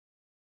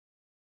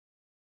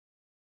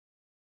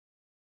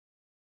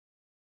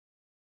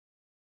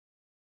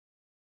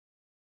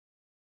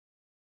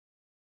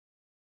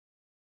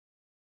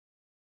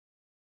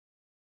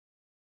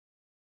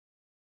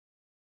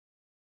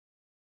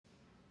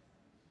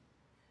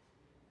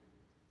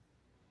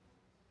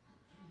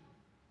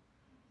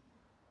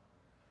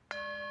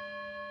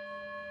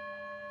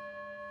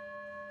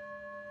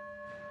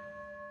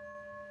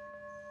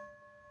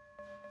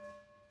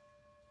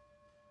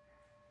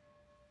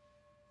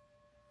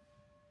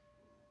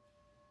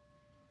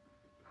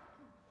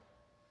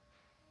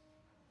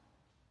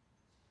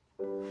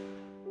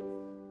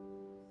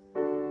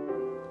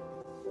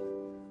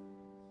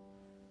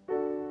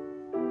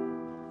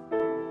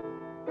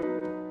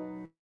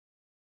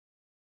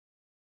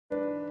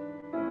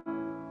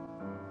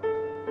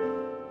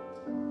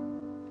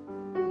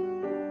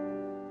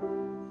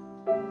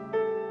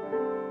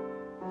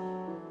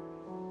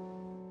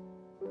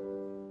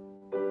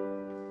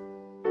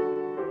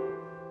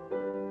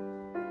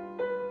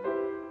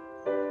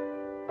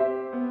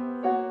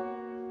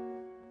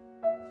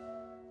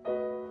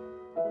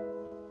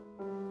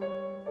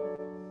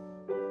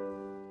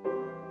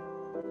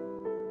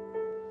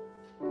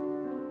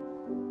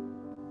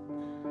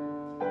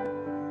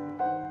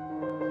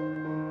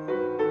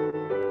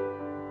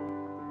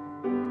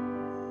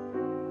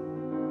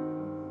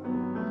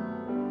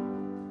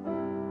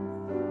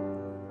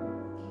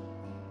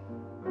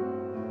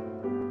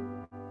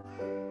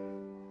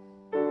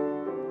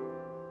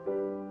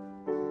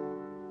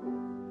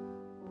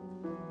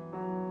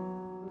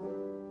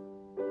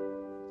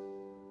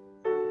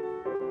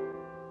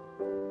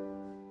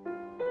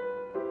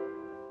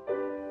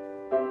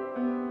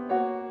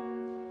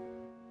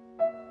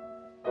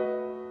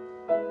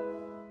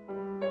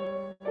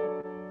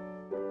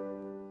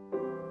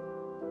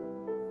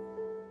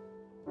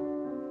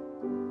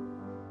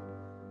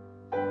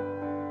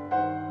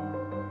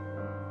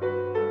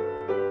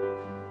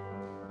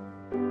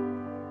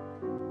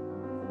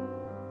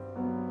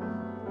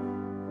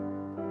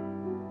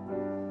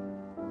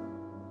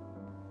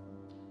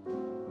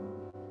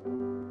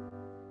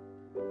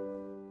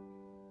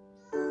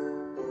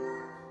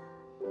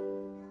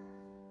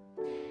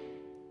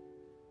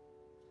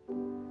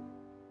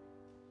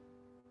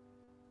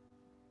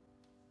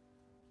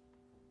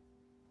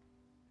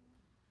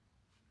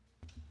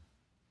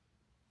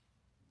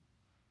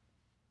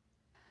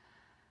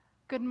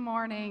Good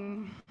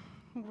morning.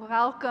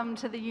 Welcome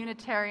to the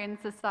Unitarian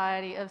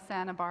Society of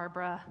Santa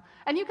Barbara.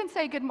 And you can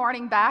say good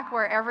morning back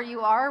wherever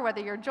you are,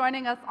 whether you're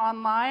joining us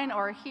online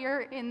or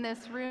here in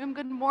this room.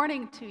 Good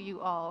morning to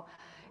you all.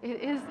 It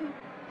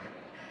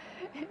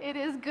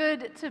is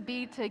good to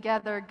be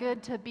together,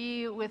 good to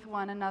be with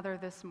one another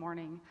this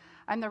morning.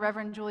 I'm the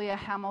Reverend Julia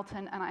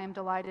Hamilton, and I am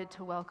delighted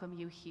to welcome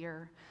you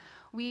here.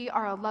 We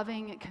are a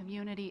loving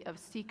community of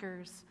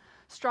seekers,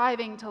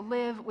 striving to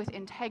live with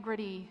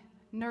integrity,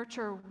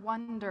 nurture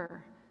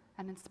wonder,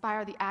 and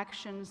inspire the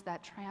actions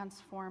that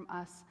transform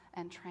us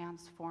and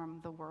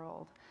transform the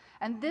world.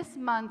 And this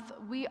month,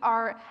 we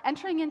are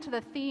entering into the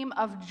theme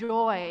of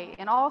joy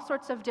in all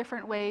sorts of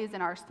different ways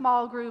in our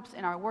small groups,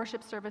 in our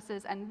worship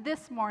services. And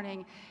this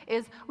morning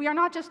we are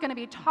not just going to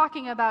be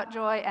talking about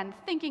joy and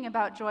thinking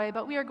about joy,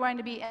 but we are going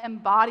to be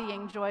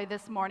embodying joy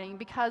this morning,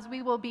 because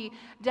we will be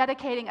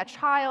dedicating a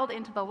child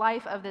into the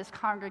life of this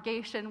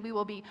congregation. We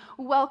will be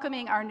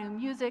welcoming our new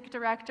music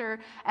director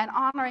and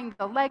honoring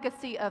the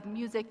legacy of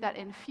music that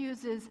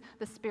infuses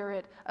the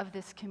spirit of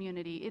this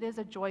community. It is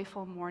a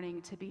joyful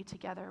morning to be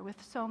together with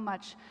so much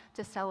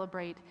to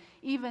celebrate,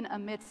 even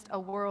amidst a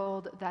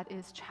world that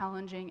is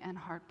challenging and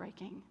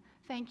heartbreaking.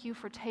 Thank you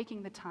for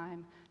taking the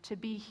time to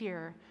be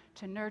here,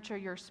 to nurture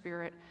your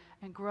spirit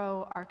and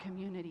grow our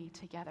community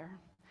together.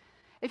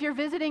 If you're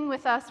visiting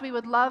with us, we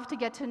would love to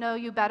get to know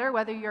you better,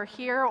 whether you're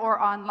here or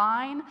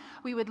online.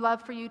 We would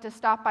love for you to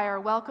stop by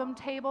our welcome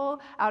table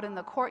out in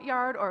the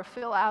courtyard or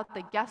fill out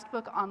the guest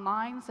book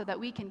online so that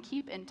we can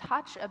keep in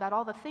touch about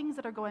all the things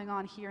that are going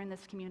on here in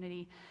this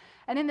community.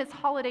 And in this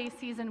holiday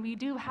season, we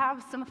do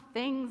have some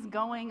things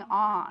going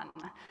on.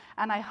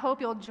 And I hope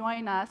you'll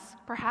join us,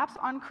 perhaps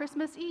on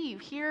Christmas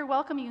Eve, here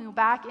welcoming you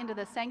back into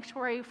the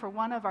sanctuary for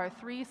one of our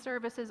 3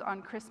 services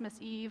on Christmas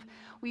Eve.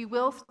 We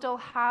will still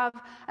have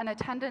an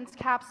attendance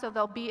cap, so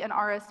there'll be an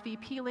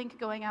RSVP link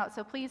going out.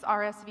 So please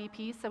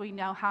RSVP so we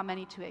know how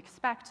many to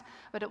expect.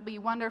 But it'll be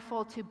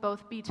wonderful to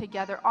both be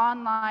together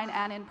online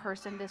and in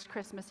person this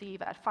Christmas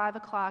Eve at 5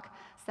 o'clock,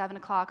 7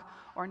 o'clock,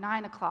 or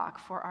 9 o'clock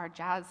for our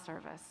jazz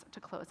service to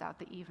close out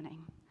the evening.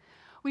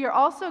 We are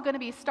also going to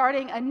be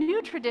starting a new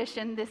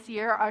tradition this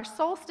year, our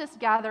solstice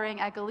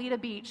gathering at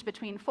Goleta Beach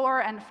between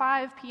 4 and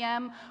 5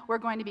 p.m. We're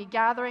going to be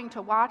gathering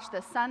to watch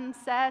the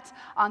sunset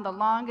on the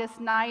longest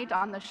night,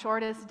 on the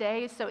shortest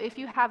day. So if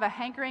you have a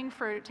hankering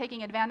for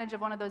taking advantage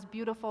of one of those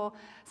beautiful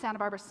Santa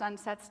Barbara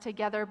sunsets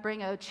together,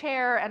 bring a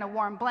chair and a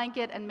warm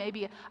blanket and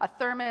maybe a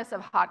thermos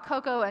of hot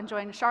cocoa and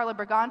join Charla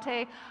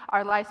Brigante,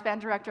 our Lifespan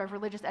Director of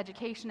Religious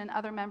Education, and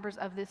other members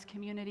of this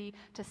community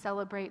to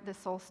celebrate the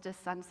solstice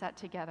sunset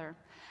together.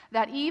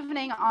 That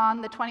evening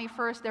on the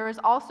 21st, there is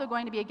also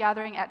going to be a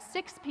gathering at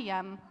 6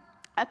 p.m.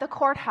 at the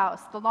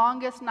courthouse, the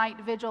longest night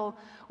vigil,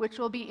 which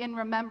will be in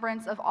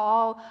remembrance of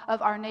all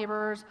of our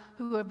neighbors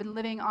who have been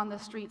living on the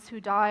streets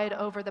who died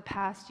over the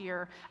past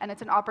year. And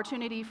it's an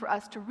opportunity for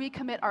us to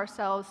recommit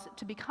ourselves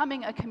to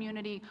becoming a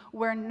community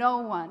where no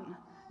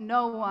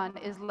one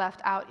is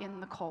left out in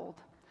the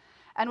cold.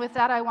 And with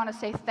that, I want to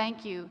say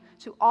thank you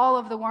to all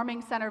of the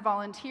Warming Center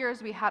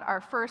volunteers. We had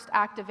our first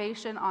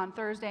activation on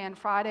Thursday and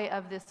Friday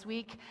of this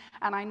week,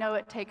 and I know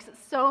it takes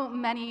so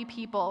many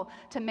people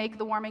to make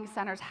the Warming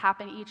Centers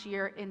happen each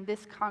year in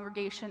this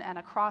congregation and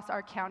across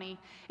our county.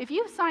 If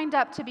you've signed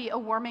up to be a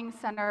Warming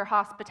Center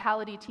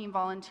hospitality team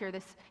volunteer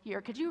this year,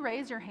 could you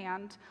raise your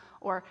hand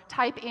or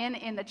type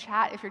in the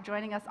chat if you're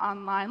joining us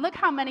online? Look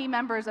how many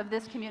members of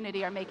this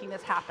community are making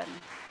this happen.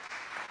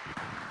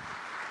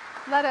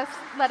 Let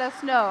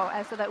us know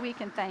so that we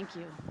can thank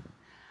you.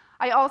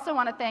 I also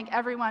want to thank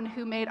everyone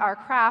who made our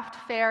craft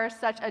fair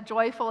such a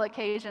joyful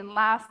occasion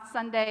last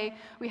Sunday.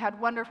 We had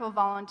wonderful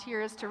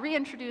volunteers to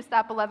reintroduce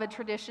that beloved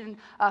tradition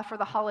for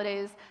the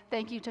holidays.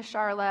 Thank you to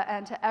Charla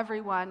and to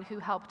everyone who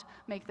helped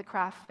make the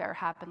craft fair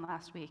happen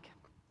last week.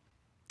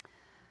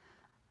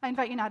 I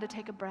invite you now to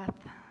take a breath,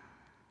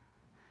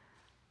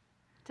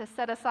 to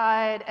set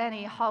aside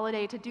any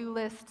holiday to-do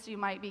lists you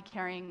might be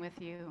carrying with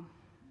you,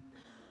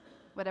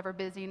 whatever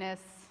busyness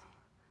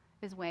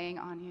is weighing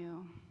on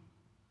you.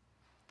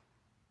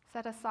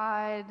 Set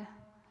aside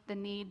the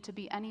need to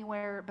be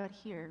anywhere but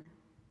here,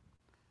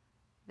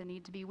 the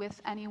need to be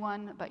with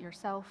anyone but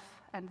yourself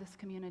and this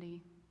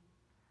community.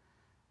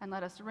 And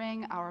let us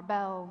ring our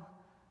bell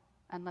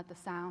and let the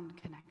sound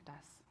connect us.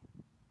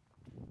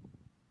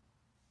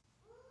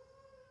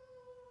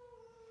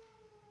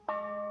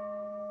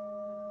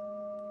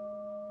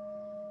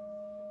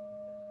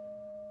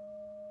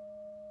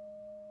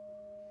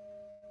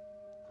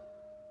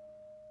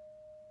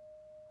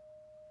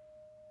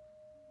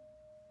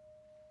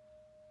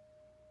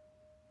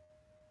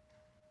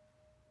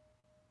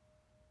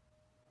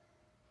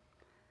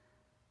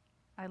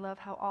 I love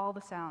how all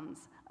the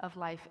sounds of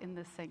life in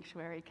this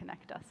sanctuary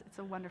connect us. It's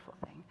a wonderful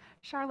thing.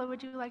 Charla,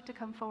 would you like to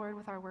come forward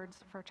with our words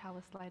for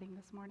chalice lighting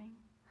this morning?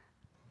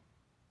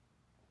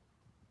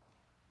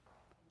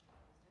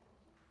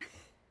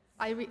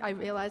 I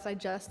realize I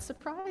just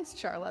surprised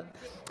Charla. Are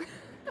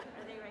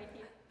they right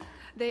here?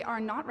 They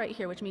are not right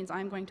here, which means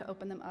I'm going to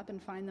open them up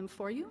and find them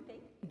for you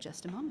in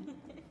just a moment.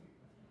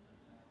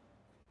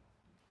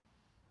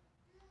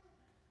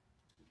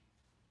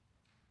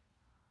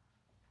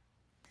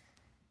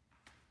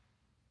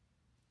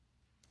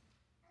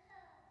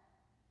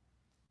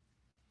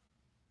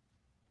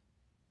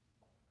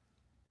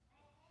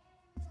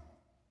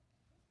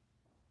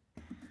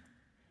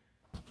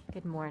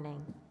 Good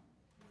morning.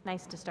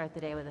 Nice to start the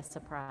day with a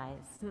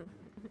surprise.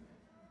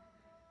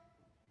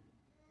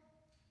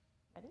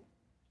 Ready?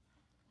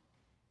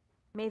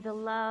 May the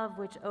love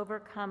which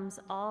overcomes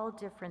all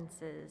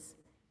differences,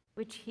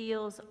 which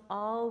heals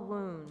all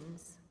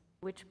wounds,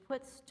 which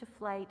puts to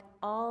flight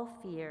all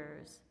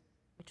fears,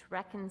 which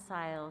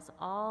reconciles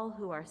all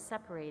who are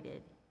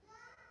separated,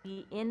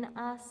 be in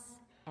us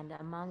and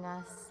among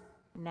us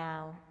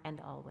now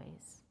and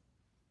always.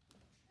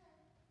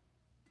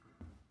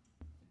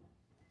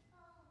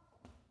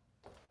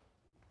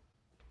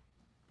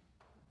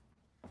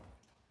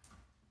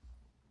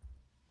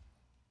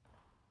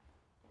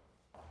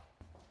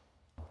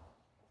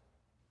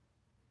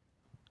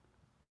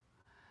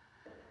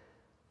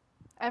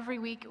 Every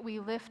week, we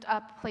lift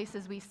up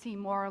places we see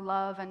more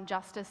love and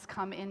justice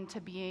come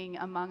into being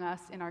among us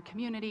in our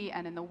community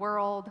and in the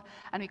world,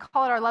 and we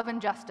call it our love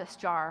and justice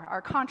jar,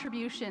 our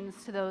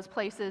contributions to those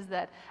places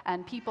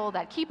and people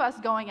that keep us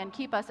going and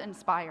keep us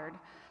inspired.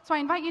 So I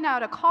invite you now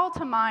to call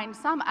to mind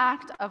some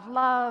act of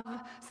love,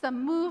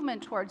 some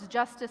movement towards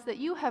justice that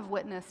you have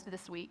witnessed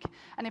this week.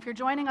 And if you're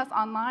joining us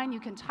online, you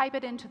can type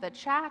it into the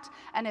chat.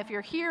 And if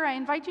you're here, I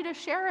invite you to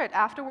share it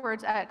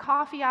afterwards at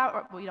coffee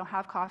hour. We don't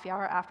have coffee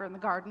hour after in the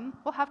garden.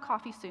 We'll have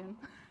coffee soon.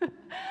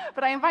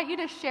 But I invite you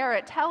to share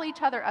it. Tell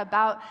each other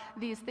about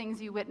these things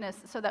you witness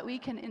so that we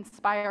can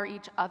inspire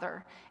each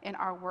other in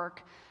our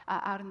work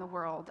out in the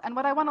world. And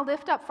what I want to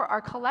lift up for our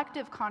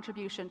collective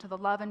contribution to the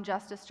love and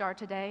justice jar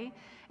today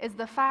is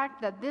the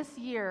fact that this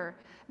year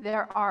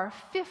there are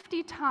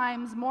 50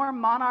 times more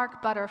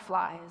monarch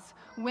butterflies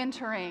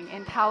wintering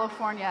in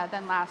California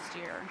than last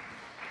year.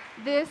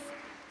 This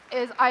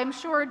is, I'm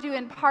sure, due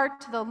in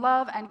part to the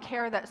love and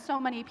care that so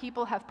many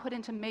people have put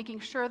into making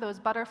sure those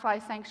butterfly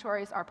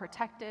sanctuaries are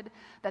protected,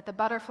 that the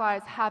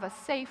butterflies have a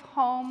safe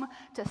home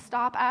to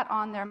stop at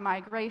on their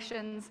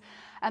migrations,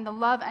 and the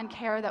love and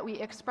care that we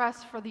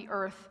express for the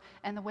earth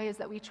and the ways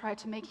that we try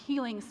to make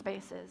healing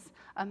spaces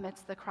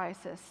amidst the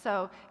crisis.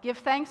 So give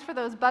thanks for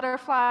those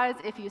butterflies.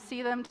 If you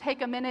see them,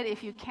 take a minute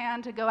if you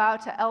can to go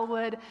out to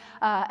Elwood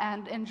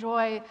and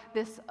enjoy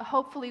this,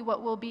 hopefully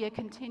what will be a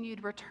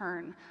continued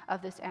return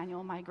of this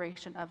annual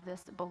migration of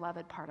this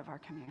beloved part of our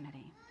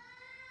community.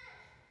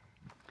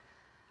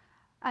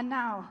 And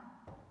now,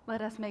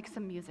 let us make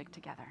some music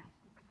together.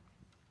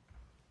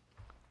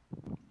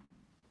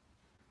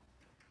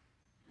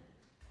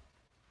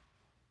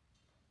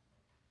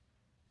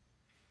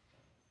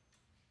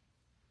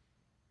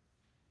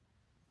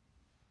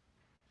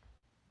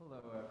 Hello,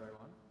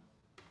 everyone.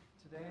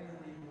 Today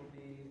we will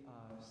be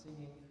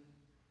singing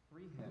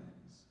 3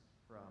 hymns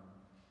from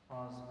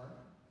Hosmer,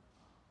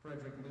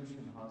 Frederick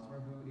Lucian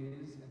Hosmer, who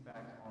is, in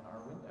fact, on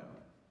our window.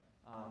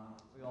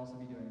 We'll also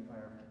be doing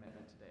Fire of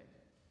Commitment today.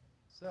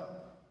 So,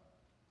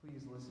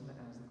 please listen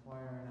as the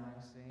choir and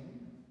I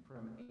sing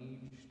From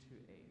Age to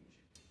Age.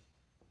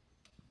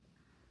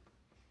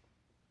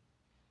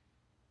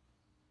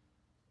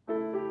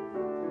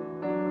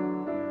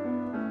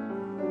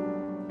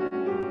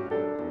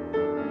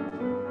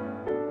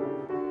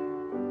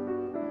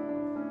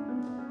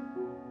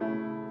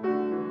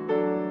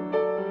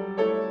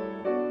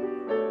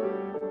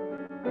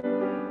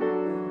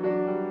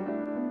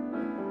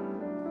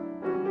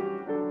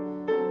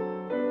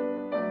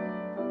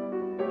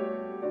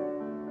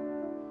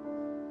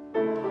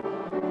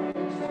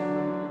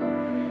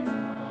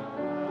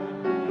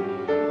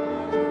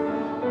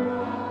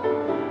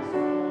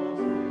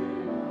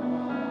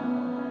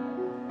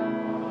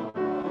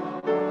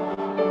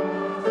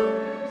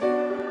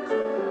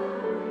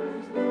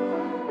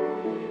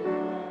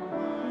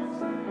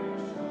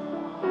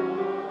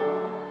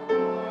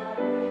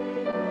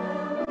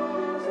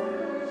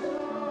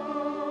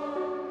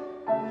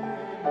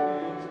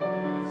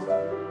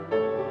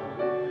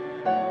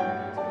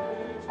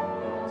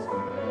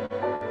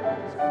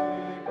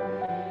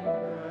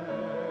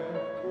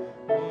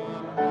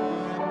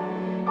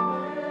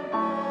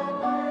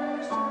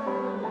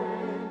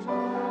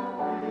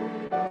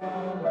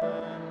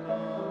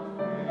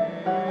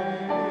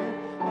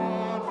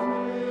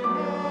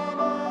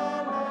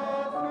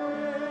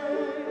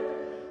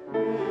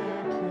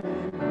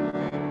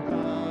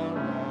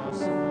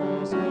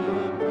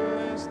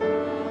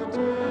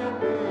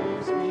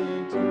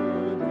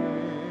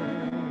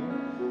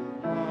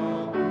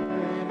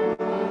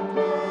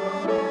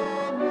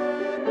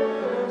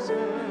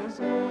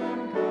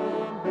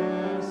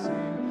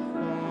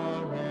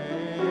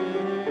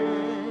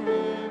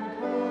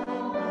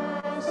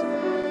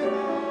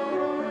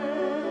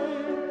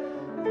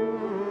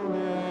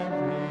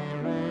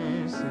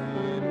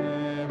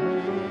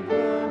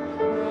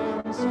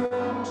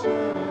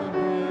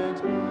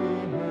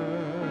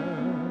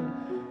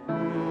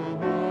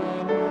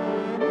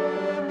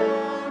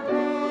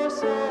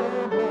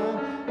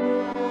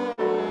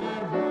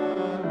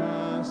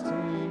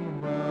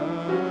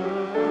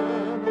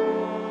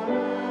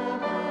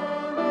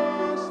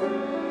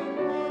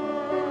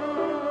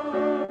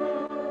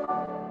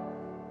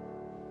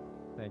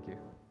 Thank you.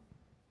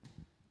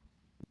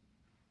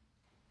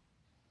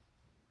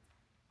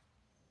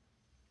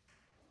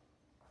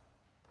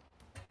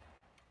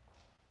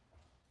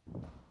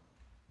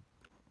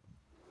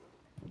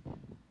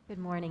 Good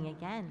morning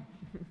again.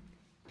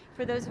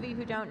 For those of you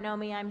who don't know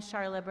me, I'm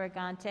Charla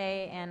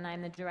Brigante, and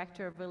I'm the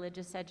Director of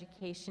Religious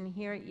Education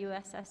here at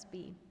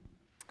USSB.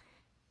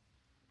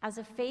 As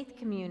a faith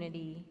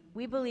community,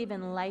 we believe in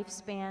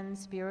lifespan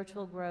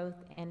spiritual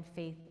growth and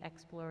faith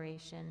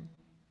exploration.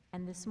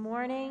 And this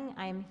morning,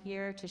 I'm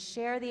here to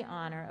share the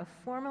honor of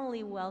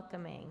formally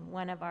welcoming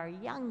one of our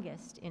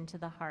youngest into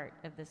the heart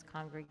of this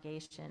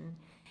congregation,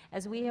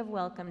 as we have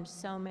welcomed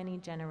so many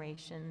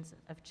generations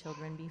of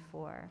children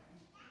before.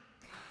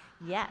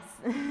 Yes,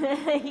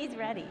 he's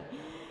ready.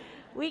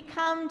 We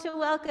come to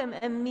welcome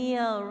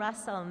Emil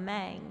Russell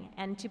Meng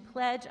and to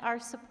pledge our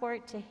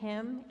support to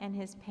him and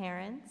his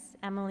parents,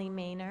 Emily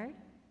Maynard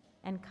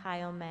and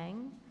Kyle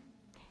Meng,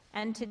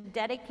 and to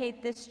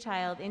dedicate this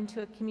child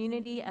into a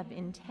community of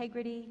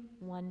integrity,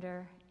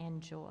 wonder,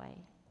 and joy.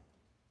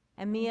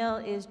 Emil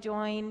is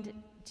joined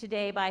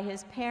today by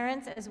his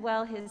parents as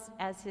well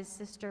as his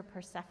sister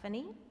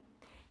Persephone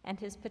and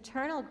his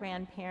paternal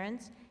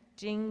grandparents,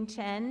 Jing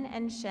Chen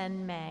and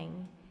Shen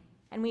Meng.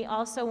 And we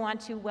also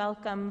want to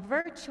welcome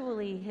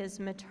virtually his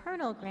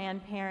maternal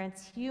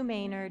grandparents, Hugh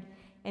Maynard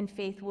and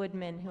Faith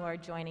Woodman, who are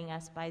joining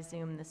us by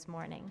Zoom this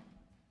morning.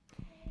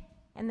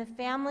 And the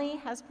family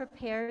has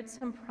prepared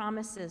some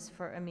promises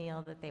for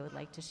Emil that they would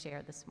like to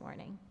share this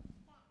morning.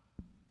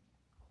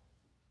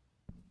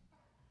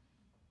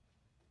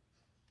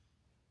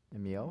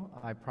 Emil,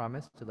 I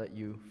promise to let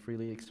you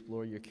freely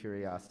explore your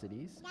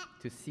curiosities,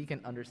 to seek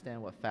and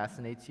understand what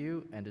fascinates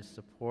you, and to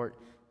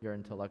support your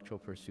intellectual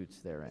pursuits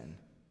therein.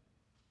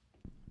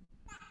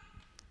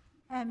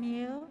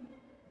 Emil,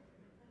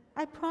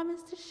 I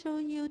promise to show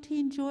you to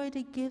enjoy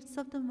the gifts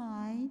of the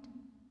mind,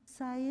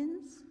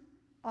 science,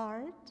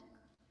 art,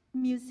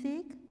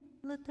 music,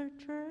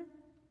 literature,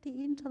 the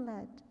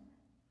intellect.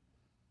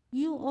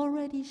 You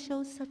already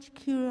show such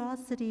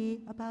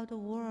curiosity about the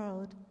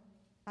world.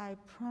 I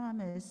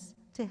promise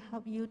to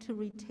help you to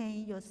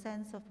retain your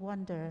sense of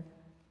wonder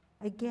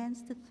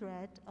against the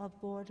threat of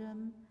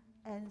boredom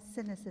and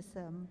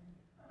cynicism.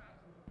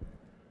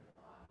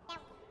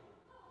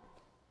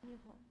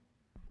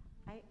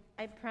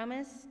 I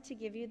promise to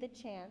give you the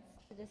chance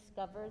to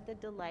discover the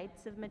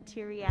delights of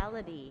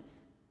materiality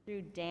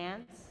through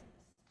dance,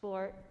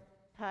 sport,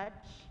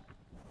 touch,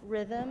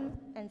 rhythm,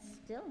 and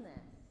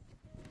stillness.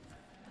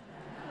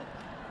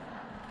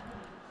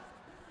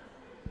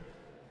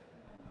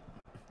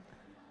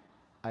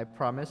 I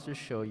promise to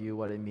show you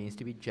what it means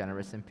to be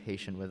generous and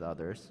patient with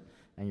others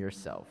and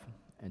yourself,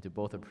 and to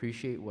both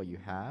appreciate what you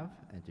have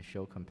and to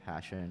show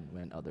compassion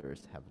when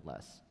others have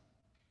less.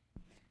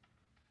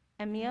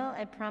 Emil,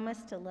 I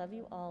promise to love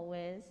you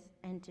always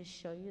and to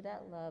show you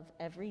that love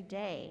every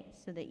day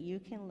so that you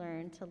can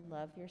learn to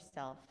love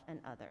yourself and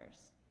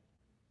others.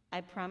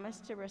 I promise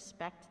to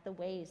respect the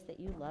ways that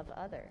you love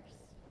others.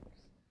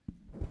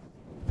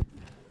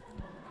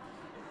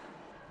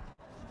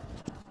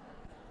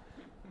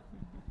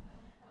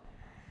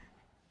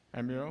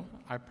 Emil,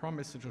 I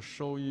promise to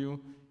show you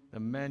the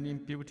many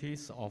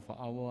beauties of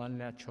our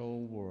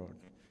natural world,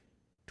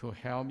 to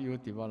help you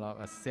develop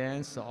a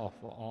sense of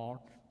awe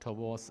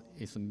towards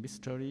its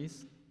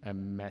mysteries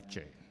and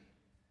magic.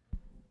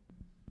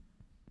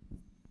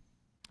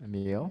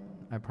 Emil,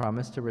 I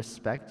promise to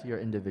respect your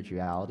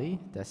individuality,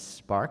 that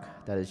spark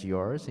that is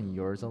yours and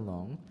yours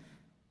alone.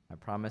 I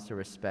promise to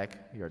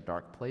respect your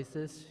dark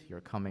places,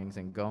 your comings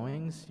and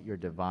goings, your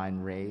divine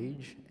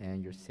rage,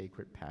 and your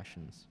sacred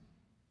passions.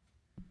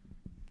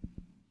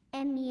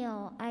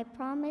 Emil, I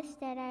promise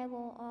that I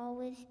will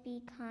always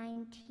be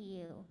kind to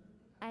you.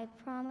 I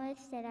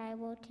promise that I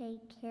will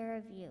take care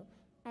of you.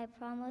 I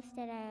promise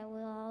that I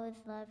will always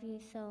love you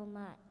so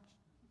much.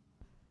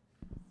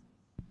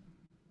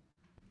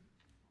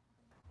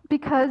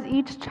 Because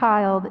each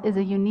child is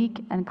a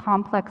unique and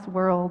complex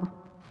world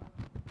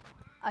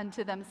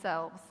unto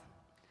themselves,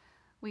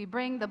 we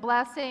bring the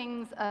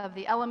blessings of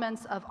the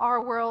elements of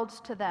our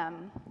world to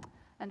them.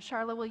 And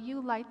Charla, will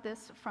you light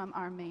this from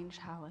our main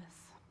chalice?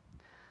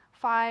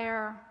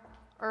 Fire,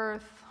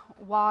 earth,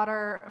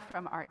 water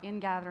from our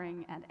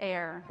ingathering, and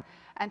air.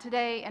 And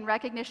today, in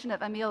recognition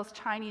of Emil's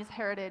Chinese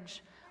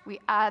heritage, we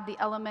add the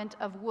element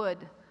of wood,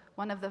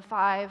 one of the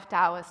 5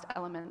 Taoist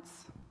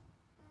elements.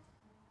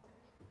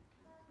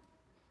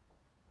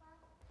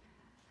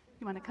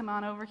 You want to come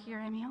on over here,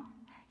 Emil?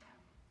 There you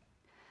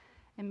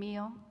go.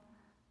 Emil,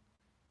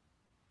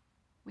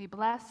 we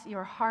bless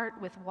your heart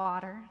with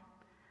water,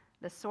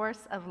 the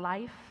source of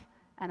life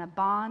and a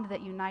bond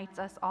that unites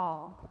us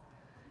all.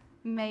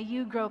 May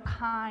you grow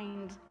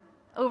kind,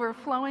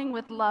 overflowing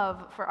with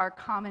love for our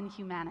common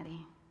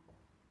humanity.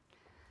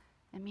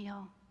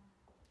 Emil,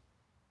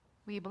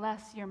 we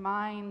bless your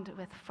mind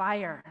with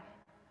fire,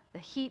 the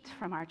heat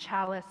from our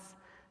chalice,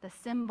 the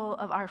symbol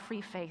of our free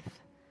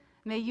faith.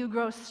 May you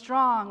grow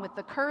strong with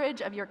the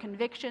courage of your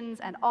convictions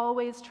and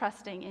always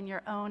trusting in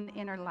your own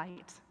inner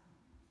light.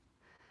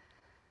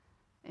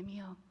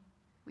 Emil,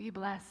 we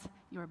bless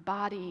your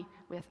body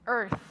with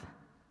earth.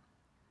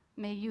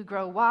 May you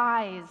grow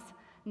wise,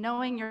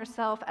 knowing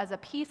yourself as a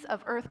piece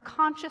of earth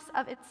conscious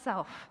of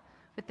itself,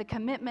 with the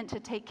commitment to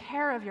take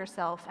care of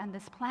yourself and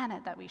this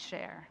planet that we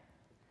share.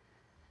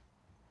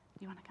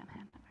 You want to come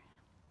hand over?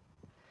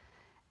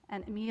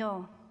 And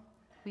Emil,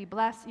 we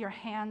bless your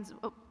hands.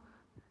 Oh.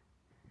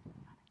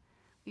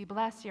 We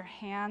bless your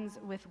hands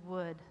with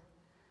wood.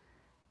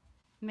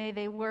 May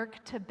they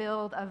work to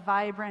build a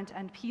vibrant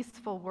and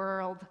peaceful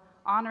world,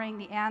 honoring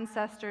the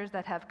ancestors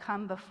that have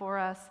come before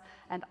us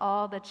and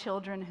all the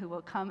children who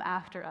will come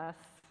after us.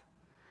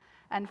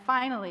 And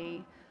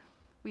finally,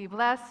 we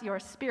bless your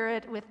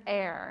spirit with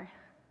air,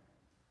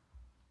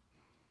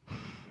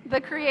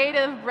 the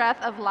creative breath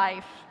of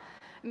life.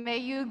 May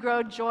you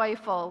grow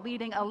joyful,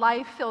 leading a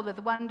life filled with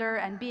wonder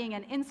and being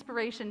an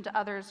inspiration to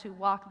others who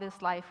walk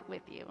this life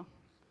with you.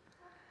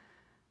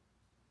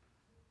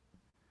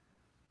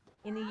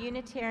 In the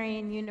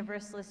Unitarian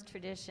Universalist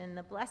tradition,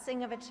 the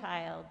blessing of a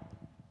child,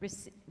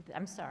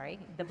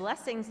 the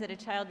blessings that a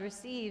child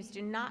receives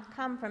do not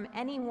come from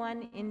any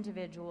one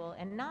individual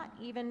and not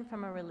even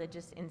from a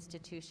religious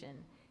institution.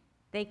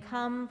 They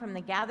come from the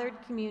gathered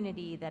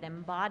community that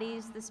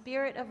embodies the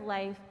spirit of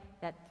life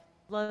that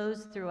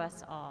flows through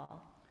us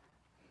all.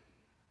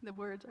 The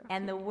words are.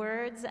 And the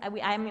words,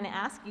 I'm going to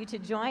ask you to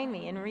join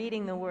me in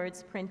reading the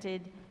words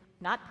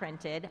not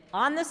printed,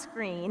 on the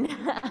screen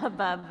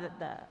above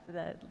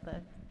the.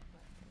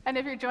 And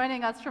if you're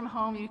joining us from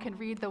home, you can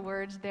read the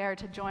words there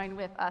to join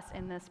with us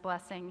in this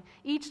blessing.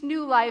 Each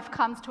new life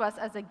comes to us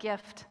as a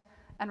gift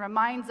and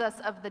reminds us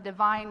of the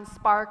divine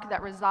spark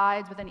that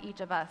resides within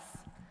each of us.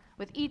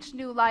 With each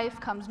new life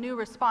comes new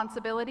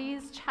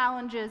responsibilities,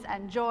 challenges,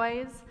 and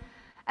joys.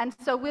 And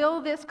so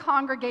will this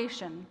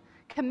congregation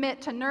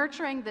commit to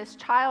nurturing this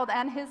child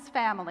and his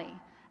family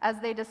as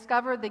they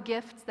discover the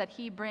gifts that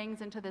he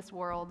brings into this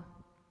world.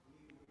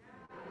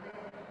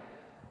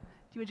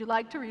 Would you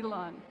like to read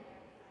along?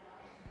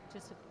 To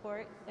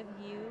support of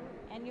you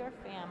and your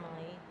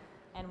family,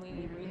 and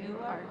we renew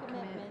our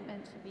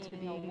commitment to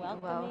being a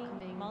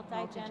welcoming,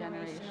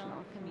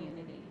 multi-generational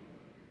community.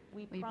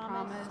 We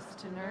promise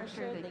to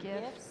nurture the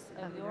gifts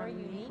of your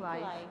unique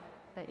life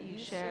that you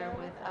share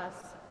with us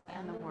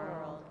and the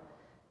world,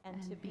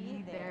 and to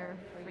be there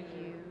for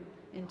you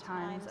in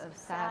times of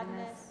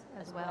sadness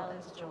as well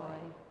as joy.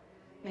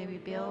 May we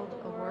build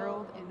a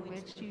world in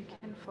which you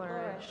can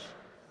flourish,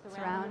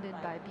 surrounded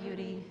by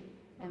beauty,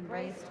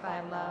 embraced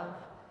by love,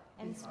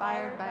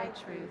 inspired by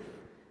truth,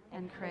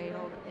 and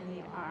cradled in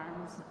the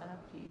arms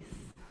of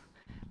peace.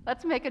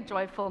 Let's make a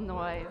joyful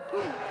noise.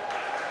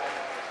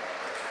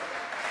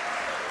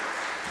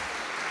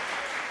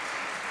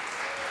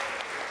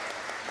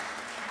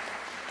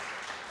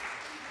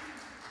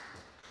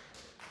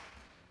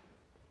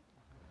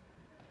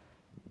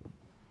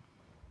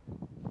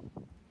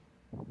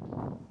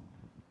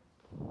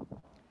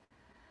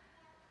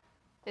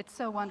 It's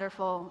so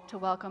wonderful to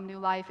welcome new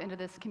life into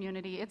this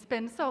community. It's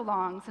been so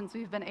long since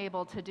we've been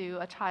able to do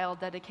a child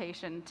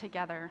dedication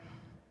together.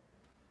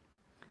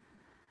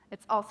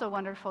 It's also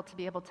wonderful to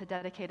be able to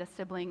dedicate a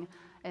sibling.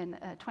 In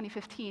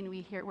 2015,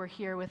 we're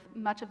here with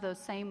much of those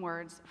same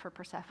words for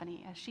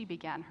Persephone as she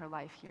began her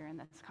life here in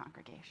this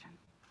congregation.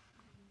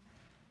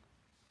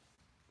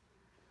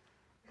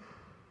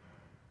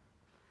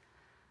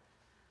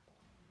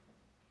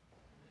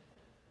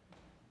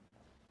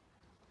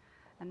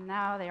 And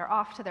now they are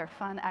off to their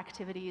fun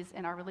activities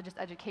in our religious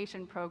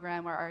education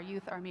program where our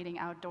youth are meeting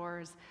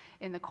outdoors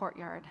in the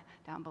courtyard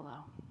down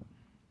below.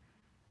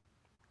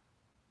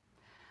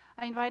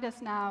 I invite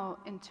us now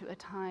into a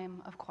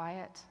time of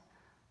quiet,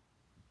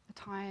 a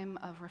time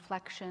of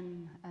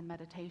reflection and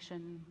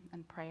meditation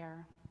and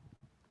prayer.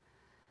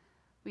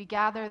 We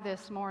gather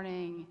this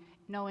morning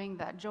knowing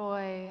that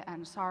joy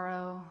and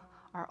sorrow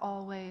are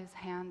always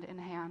hand in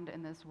hand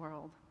in this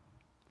world.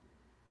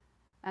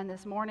 And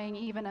this morning,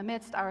 even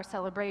amidst our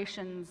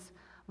celebrations,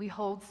 we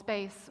hold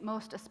space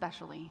most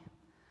especially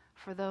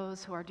for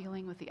those who are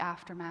dealing with the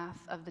aftermath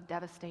of the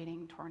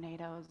devastating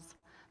tornadoes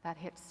that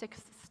hit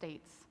 6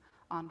 states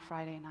on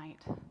Friday night.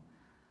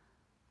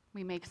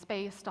 We make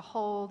space to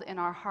hold in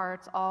our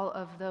hearts all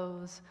of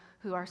those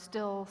who are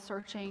still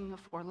searching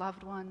for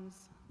loved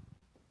ones,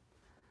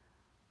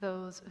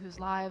 those whose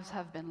lives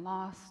have been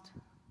lost,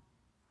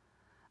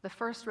 the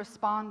first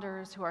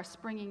responders who are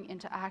springing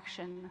into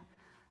action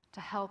to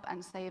help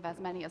and save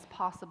as many as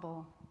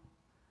possible,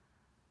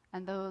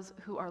 and those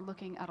who are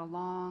looking at a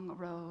long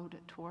road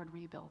toward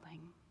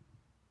rebuilding.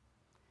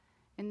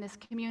 In this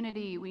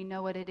community, we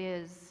know what it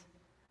is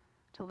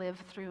to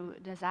live through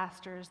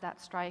disasters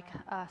that strike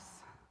us,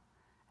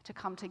 to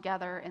come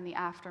together in the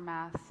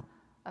aftermath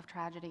of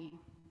tragedy.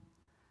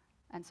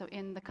 And so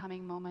in the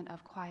coming moment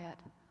of quiet,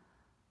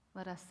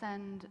 let us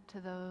send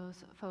to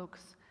those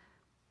folks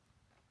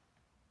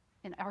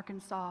in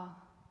Arkansas,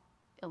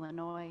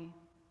 Illinois,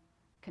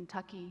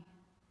 Kentucky,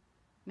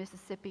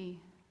 Mississippi,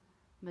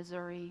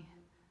 Missouri,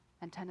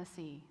 and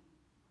Tennessee,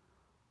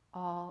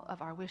 all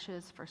of our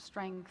wishes for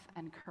strength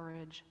and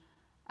courage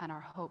and our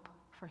hope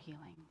for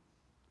healing.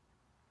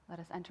 Let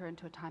us enter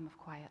into a time of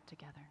quiet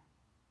together.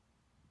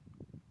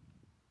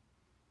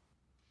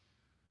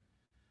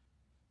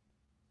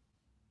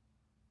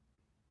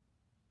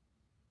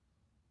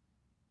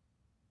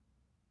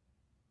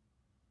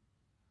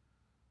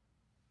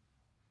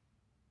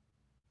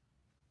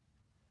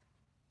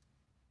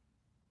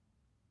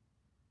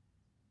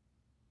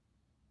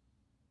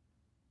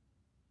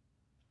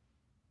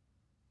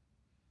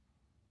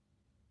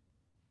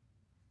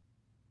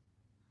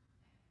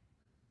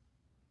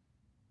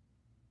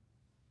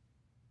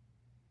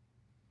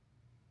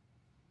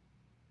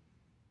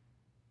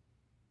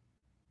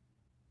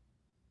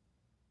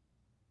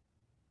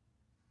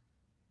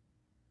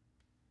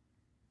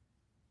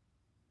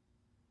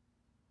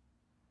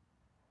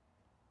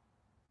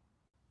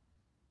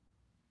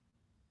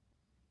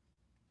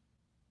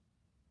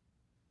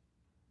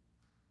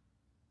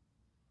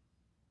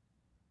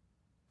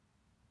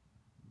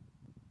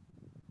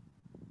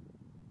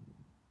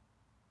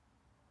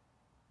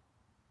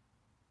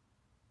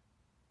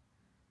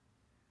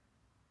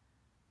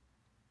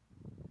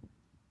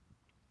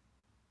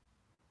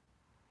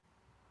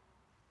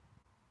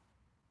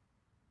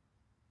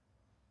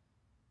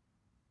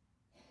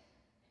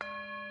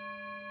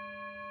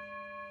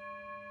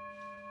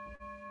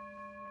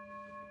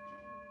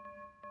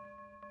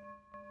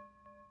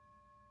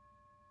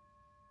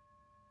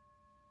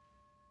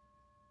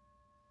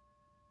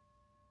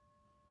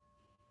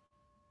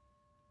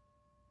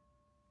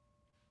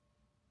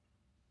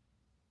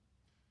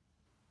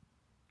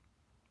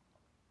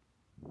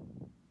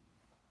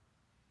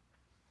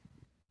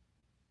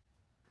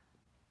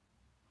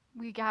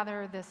 We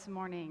gather this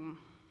morning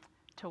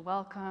to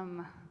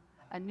welcome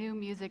a new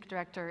music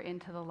director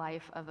into the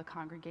life of the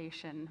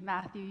congregation.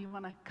 Matthew, you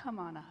want to come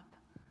on up?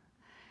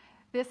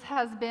 This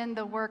has been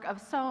the work of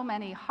so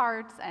many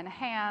hearts and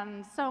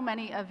hands, so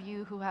many of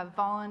you who have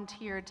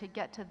volunteered to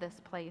get to this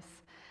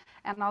place.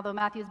 And although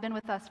Matthew's been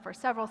with us for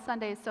several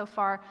Sundays so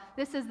far,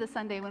 this is the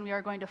Sunday when we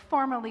are going to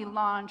formally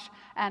launch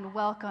and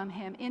welcome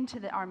him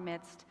into our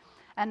midst.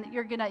 And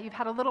you've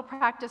had a little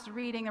practice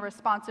reading, a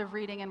responsive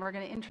reading, and we're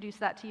going to introduce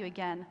that to you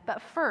again.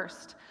 But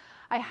first,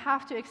 I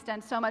have to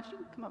extend so much,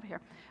 come over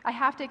here. I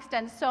have to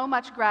extend so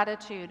much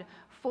gratitude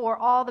for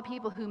all the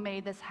people who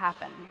made this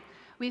happen.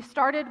 We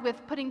started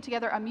with putting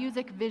together a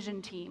music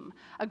vision team,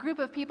 a group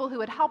of people who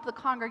would help the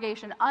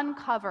congregation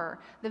uncover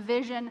the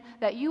vision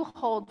that you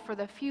hold for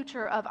the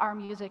future of our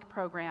music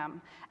program.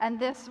 And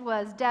this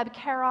was Deb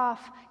Karoff,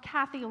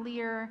 Kathy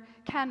Lear,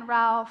 Ken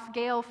Ralph,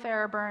 Gail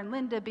Fairburn,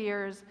 Linda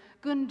Beers,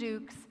 Gun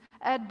Dukes,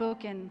 Ed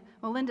Buchan,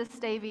 Melinda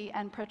Stavey,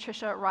 and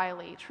Patricia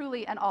Riley.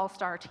 Truly an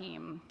all-star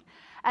team.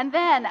 And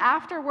then,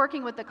 after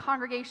working with the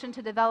congregation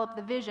to develop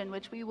the vision,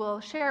 which we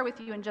will share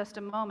with you in just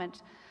a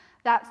moment,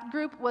 that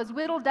group was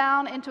whittled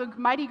down into a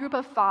mighty group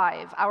of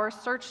 5, our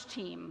search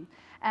team.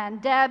 And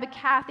Deb,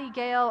 Kathy,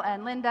 Gail,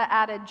 and Linda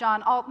added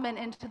John Altman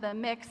into the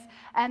mix,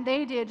 and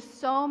they did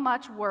so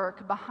much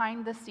work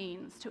behind the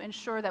scenes to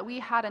ensure that we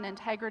had an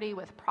integrity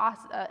with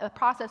a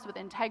process with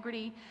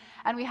integrity,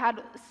 and we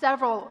had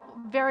several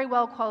very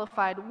well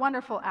qualified,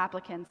 wonderful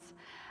applicants.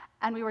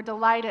 And we were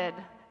delighted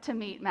to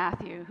meet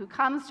Matthew, who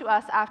comes to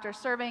us after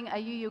serving a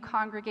UU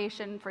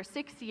congregation for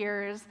 6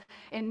 years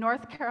in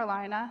North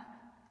Carolina.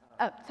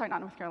 Not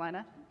North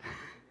Carolina,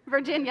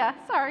 Virginia,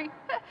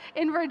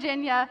 in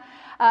Virginia,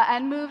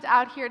 and moved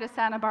out here to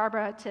Santa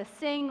Barbara to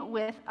sing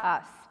with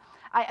us.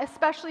 I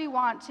especially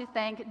want to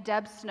thank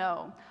Deb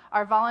Snow,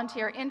 our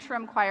volunteer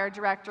interim choir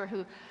director,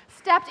 who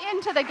stepped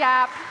into the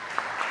gap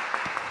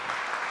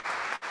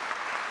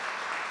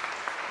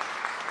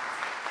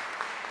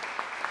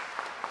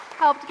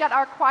helped get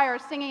our choir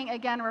singing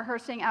again,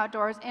 rehearsing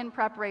outdoors in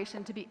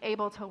preparation to be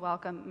able to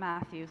welcome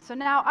Matthew. So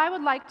now I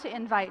would like to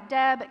invite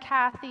Deb,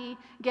 Kathy,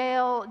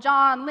 Gail,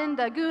 John,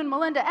 Linda, Goon,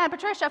 Melinda, and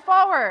Patricia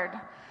forward.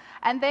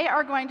 And they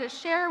are going to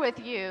share with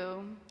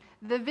you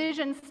the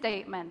vision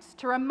statement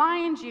to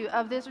remind you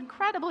of this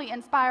incredibly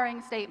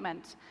inspiring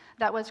statement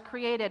that was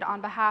created on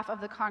behalf of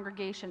the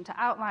congregation to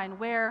outline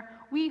where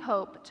we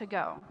hope to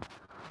go.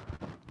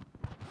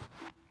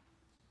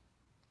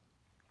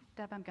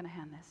 Deb, I'm going to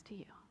hand this to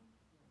you.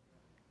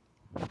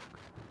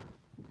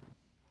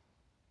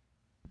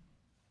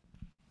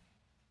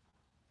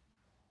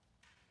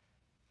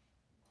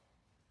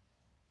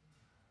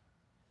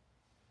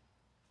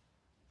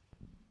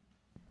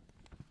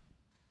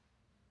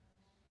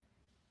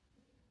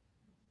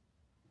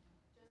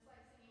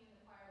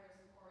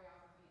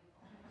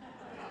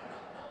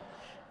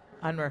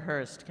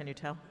 Unrehearsed, can you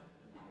tell?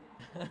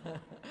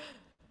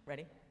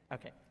 Ready?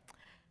 Okay.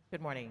 Good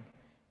morning.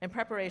 In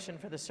preparation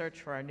for the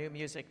search for our new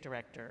music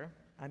director,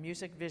 a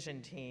music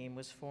vision team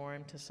was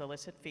formed to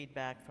solicit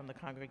feedback from the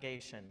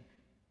congregation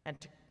and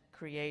to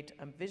create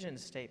a vision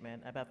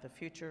statement about the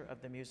future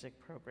of the music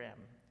program.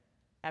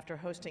 After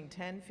hosting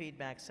 10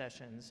 feedback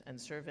sessions and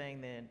surveying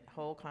the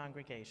whole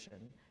congregation,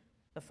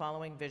 the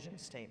following vision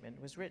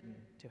statement was written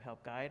to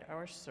help guide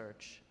our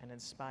search and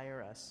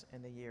inspire us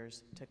in the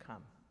years to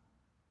come.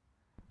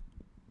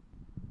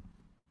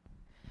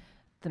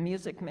 The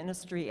music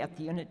ministry at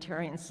the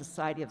Unitarian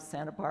Society of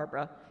Santa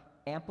Barbara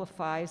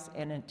amplifies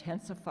and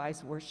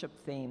intensifies worship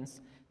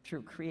themes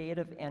through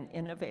creative and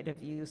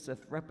innovative use of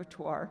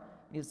repertoire,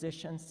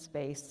 musicians,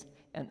 space,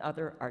 and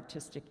other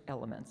artistic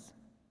elements.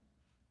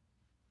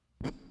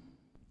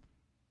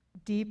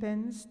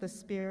 Deepens the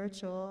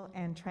spiritual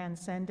and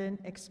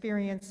transcendent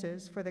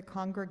experiences for the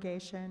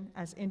congregation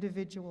as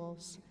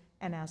individuals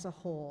and as a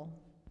whole.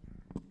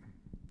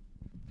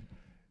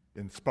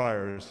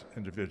 Inspires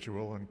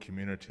individual and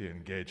community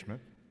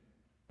engagement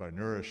by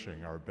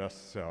nourishing our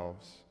best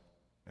selves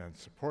and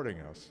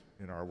supporting us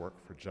in our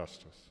work for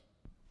justice.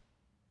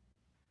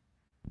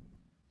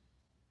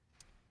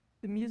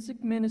 The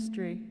music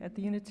ministry at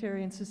the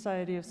Unitarian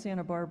Society of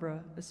Santa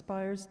Barbara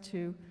aspires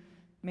to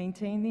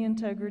maintain the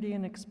integrity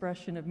and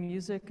expression of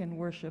music and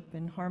worship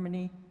in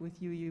harmony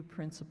with UU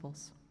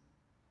principles.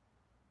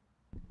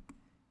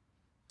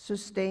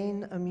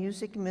 Sustain a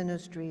music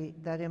ministry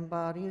that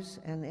embodies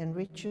and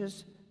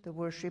enriches the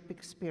worship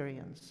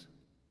experience.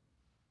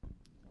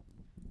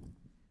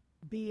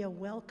 Be a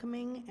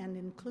welcoming and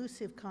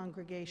inclusive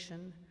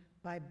congregation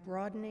by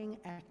broadening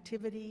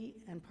activity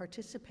and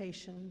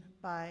participation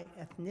by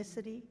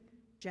ethnicity,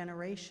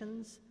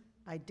 generations,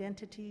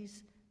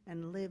 identities,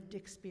 and lived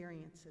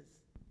experiences.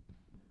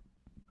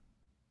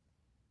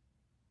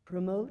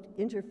 Promote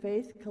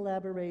interfaith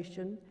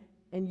collaboration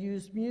and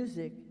use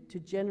music to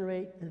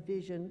generate a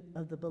vision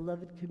of the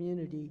beloved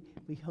community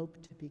we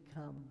hope to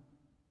become.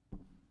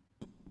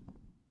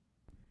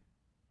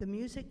 The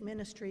music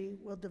ministry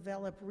will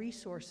develop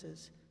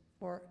resources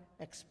for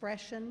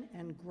expression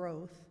and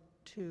growth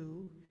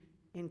to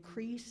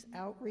increase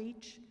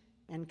outreach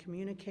and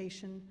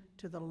communication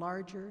to the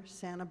larger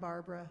Santa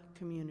Barbara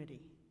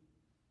community.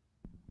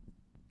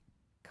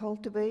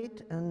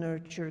 Cultivate and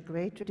nurture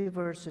greater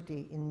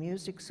diversity in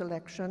music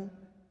selection,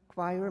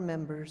 choir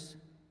members,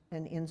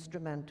 and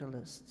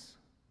instrumentalists.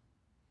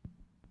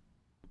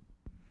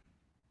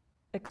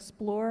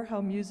 Explore how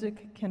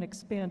music can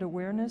expand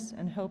awareness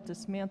and help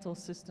dismantle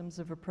systems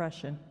of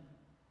oppression.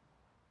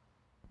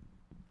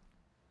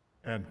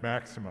 And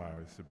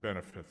maximize the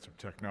benefits of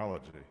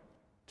technology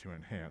to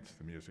enhance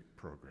the music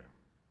program.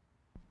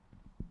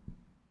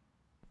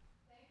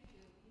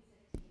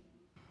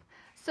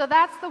 So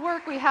that's the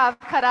work we have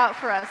cut out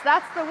for us.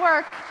 That's the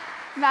work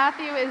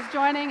Matthew is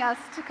joining us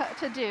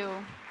to do.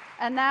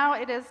 And now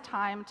it is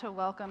time to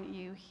welcome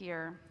you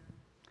here.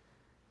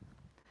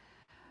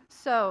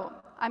 So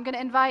I'm going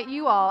to invite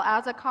you all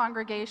as a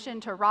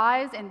congregation to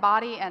rise in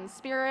body and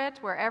spirit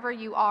wherever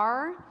you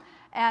are.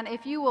 And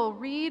if you will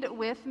read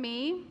with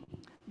me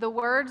the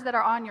words that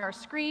are on your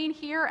screen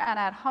here and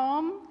at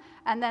home,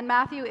 and then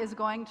Matthew is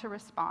going to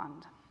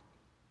respond.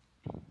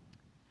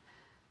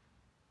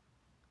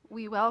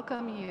 We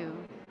welcome you,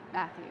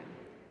 Matthew,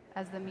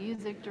 as the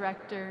music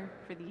director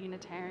for the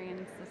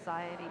Unitarian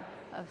Society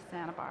of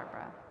Santa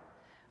Barbara.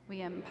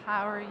 We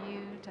empower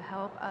you to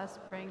help us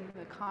bring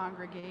the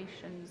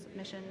congregation's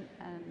mission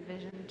and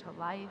vision to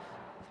life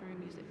through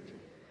music.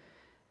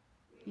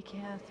 We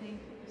can't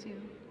to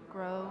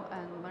grow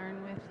and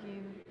learn with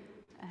you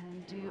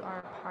and do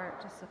our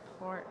part to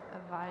support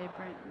a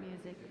vibrant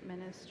music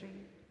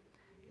ministry.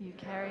 You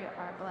carry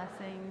our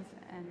blessings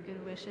and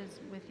good wishes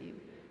with you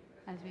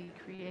as we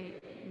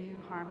create new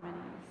harmonies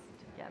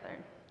together.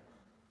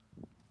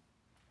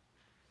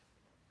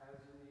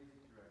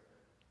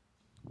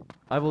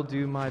 I will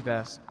do my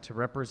best to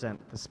represent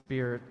the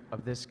spirit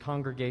of this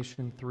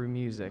congregation through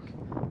music,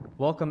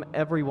 welcome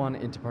everyone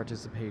into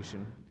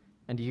participation,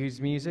 and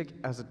use music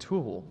as a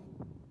tool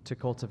to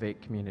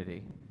cultivate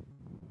community,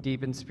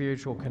 deepen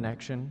spiritual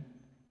connection,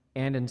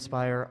 and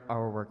inspire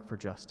our work for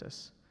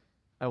justice.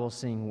 I will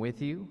sing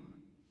with you,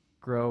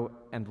 grow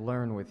and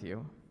learn with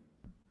you,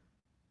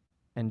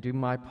 and do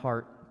my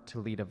part to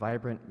lead a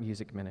vibrant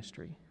music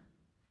ministry.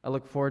 I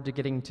look forward to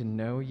getting to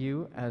know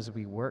you as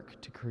we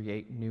work to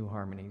create new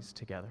harmonies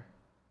together.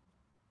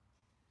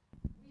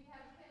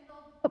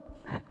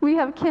 We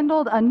have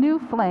kindled a new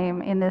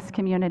flame in this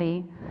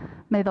community.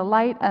 May the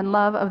light and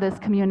love of this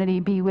community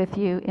be with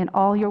you in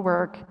all your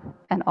work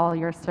and all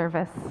your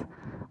service.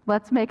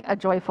 Let's make a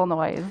joyful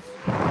noise.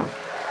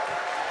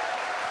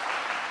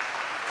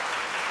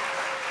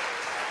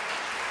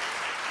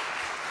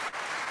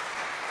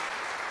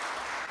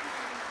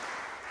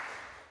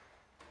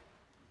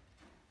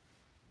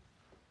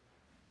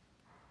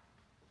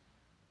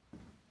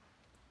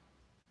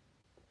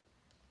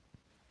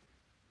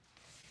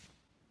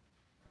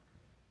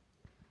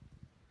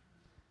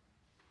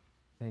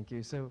 Thank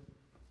you. So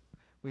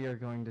we are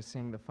going to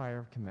sing the Fire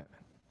of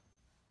Commitment.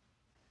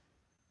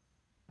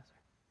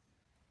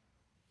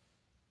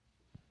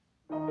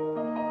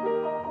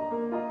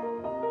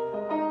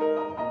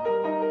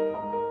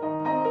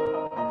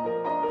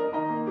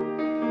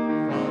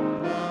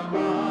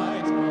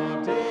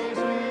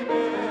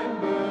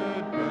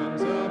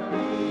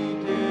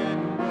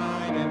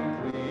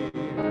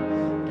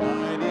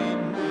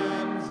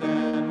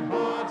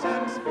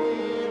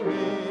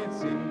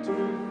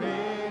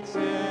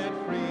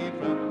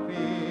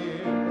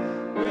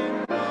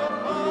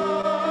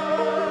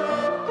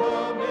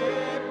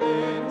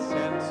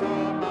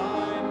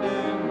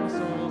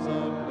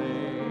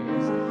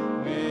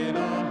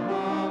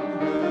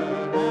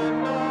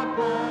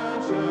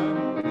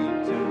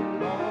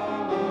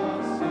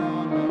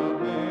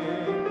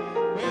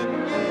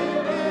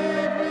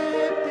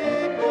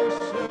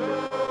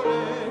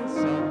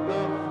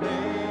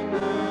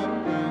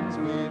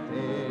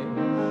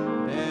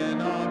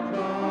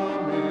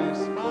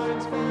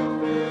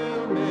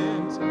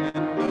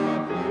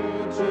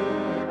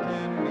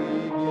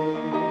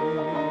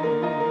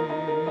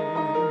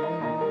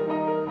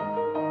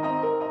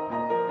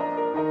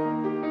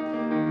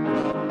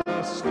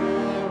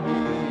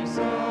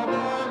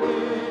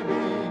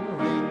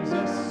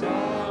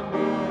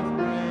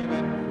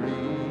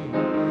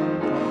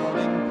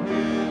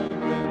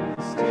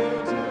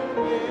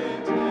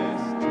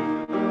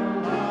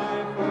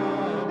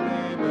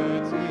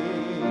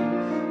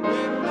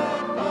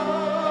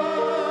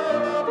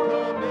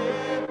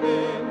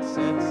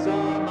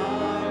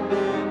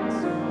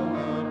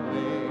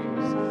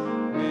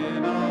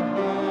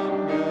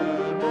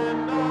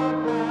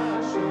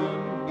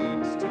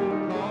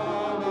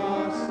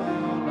 Call us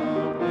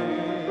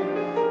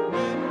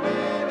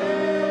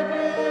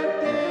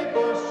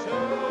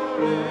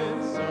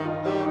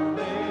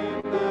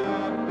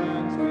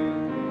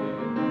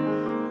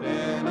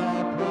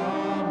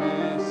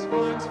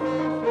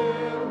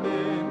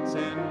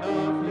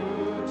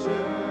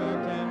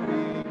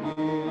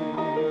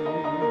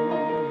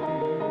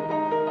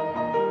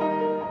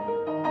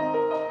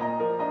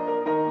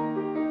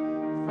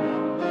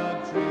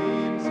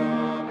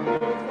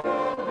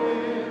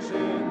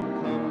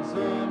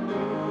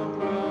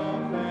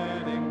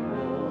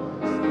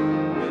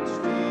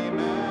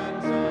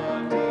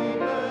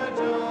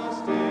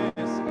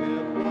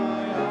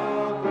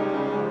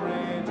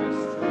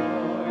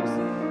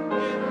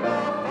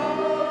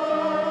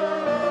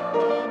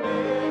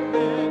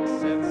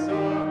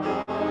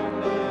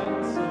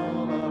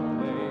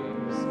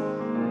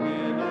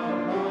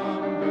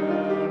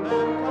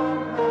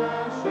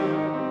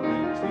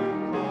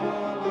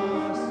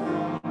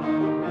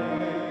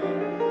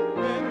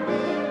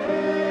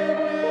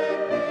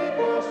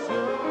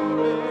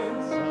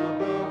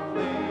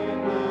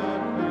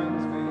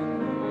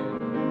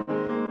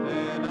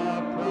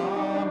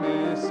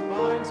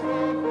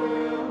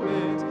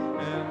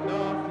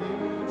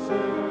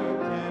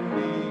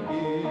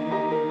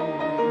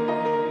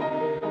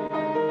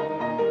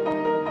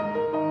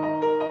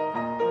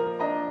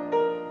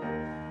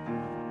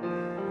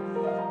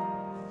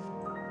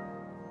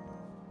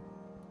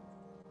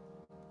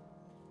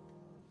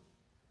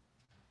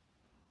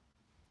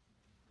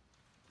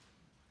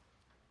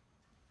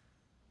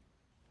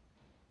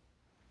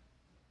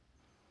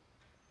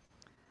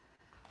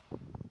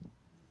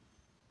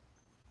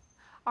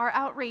Our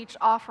outreach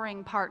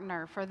offering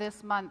partner for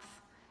this month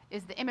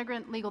is the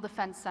Immigrant Legal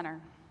Defense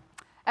Center.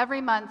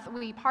 Every month,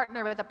 we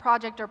partner with a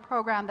project or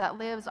program that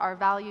lives our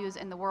values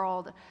in the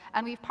world,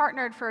 and we've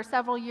partnered for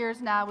several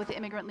years now with the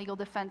Immigrant Legal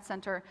Defense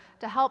Center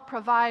to help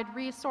provide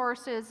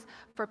resources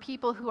for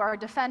people who are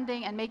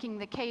defending and making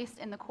the case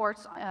in the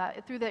courts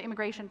through the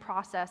immigration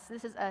process.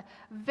 This is a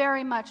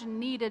very much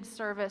needed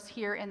service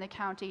here in the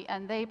county,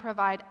 and they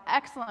provide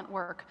excellent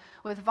work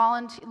with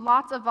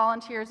lots of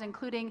volunteers,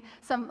 including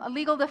some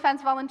legal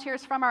defense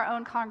volunteers from our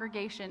own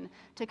congregation,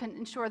 to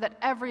ensure that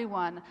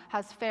everyone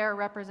has fair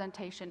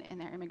representation in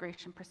their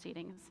immigration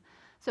proceedings.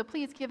 So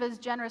please give as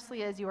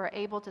generously as you are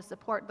able to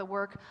support the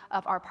work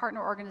of our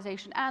partner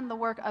organization and the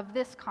work of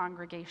this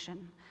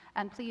congregation.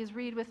 And please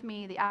read with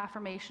me the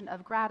affirmation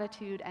of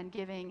gratitude and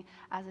giving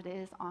as it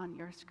is on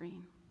your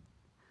screen.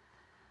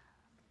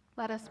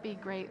 Let us be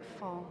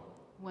grateful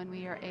when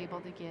we are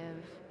able to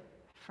give,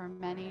 for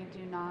many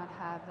do not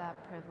have that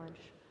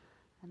privilege.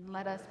 And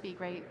let us be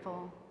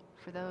grateful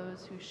for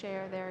those who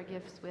share their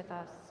gifts with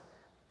us,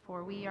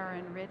 for we are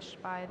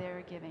enriched by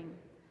their giving.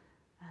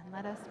 And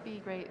let us be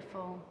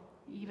grateful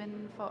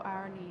even for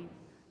our needs,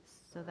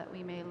 so that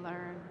we may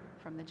learn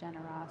from the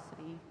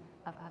generosity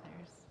of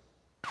others.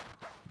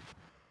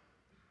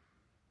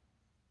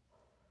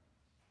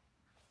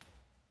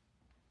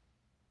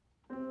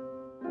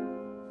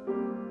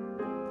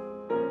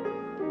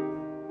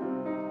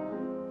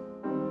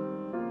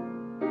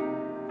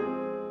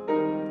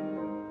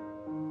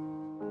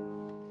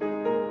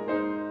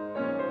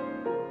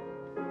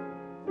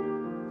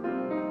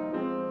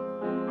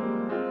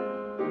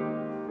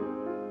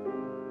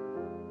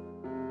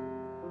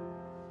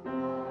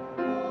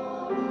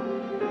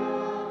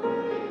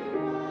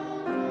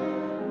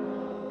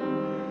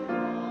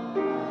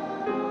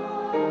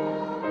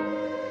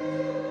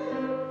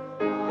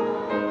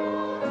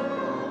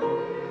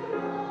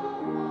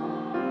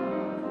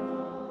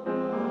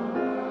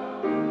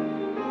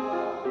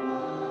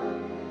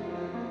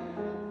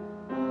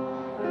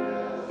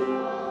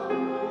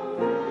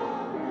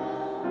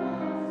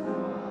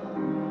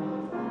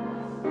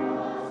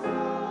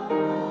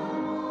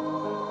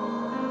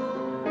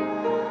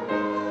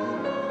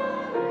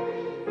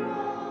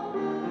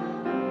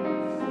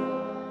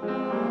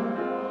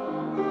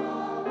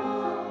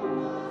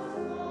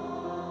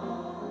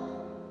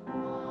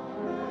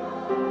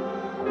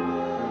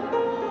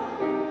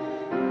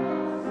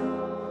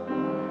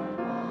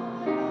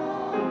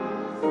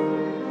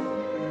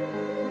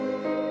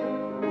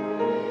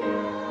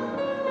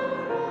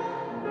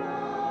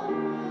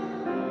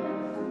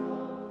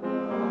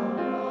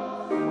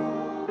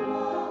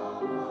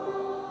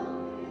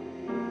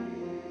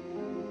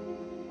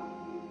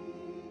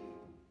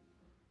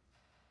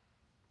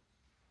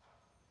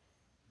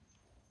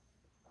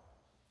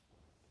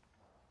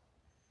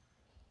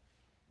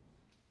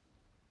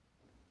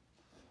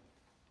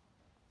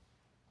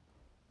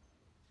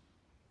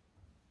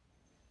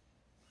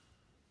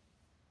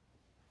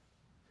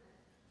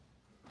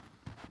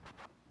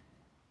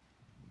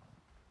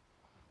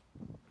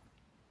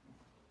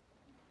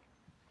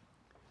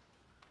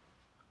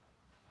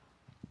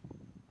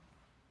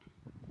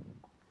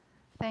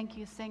 Thank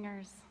you,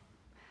 singers.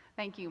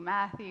 Thank you,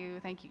 Matthew.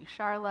 Thank you,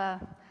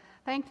 Charla.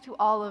 Thanks to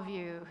all of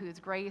you whose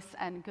grace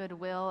and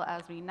goodwill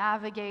as we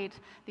navigate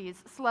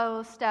these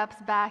slow steps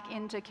back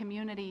into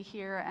community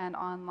here and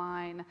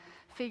online,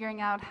 figuring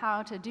out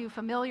how to do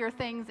familiar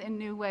things in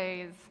new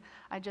ways.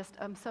 I just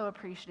am so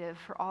appreciative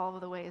for all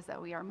of the ways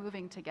that we are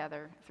moving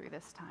together through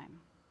this time.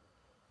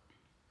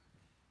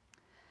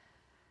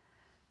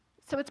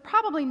 So it's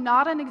probably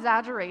not an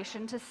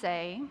exaggeration to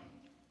say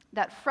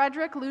that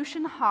Frederick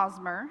Lucian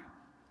Hosmer,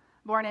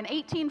 born in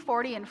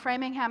 1840 in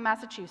Framingham,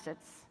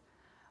 Massachusetts,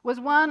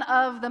 was one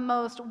of the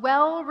most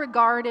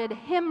well-regarded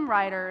hymn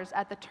writers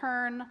at the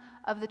turn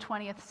of the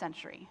 20th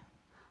century.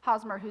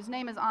 Hosmer, whose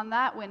name is on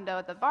that window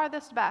at the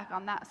farthest back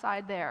on that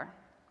side there.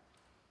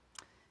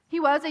 He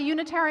was a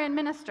Unitarian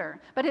minister,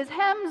 but his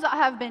hymns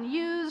have been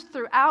used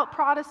throughout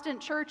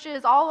Protestant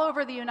churches all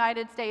over the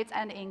United States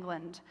and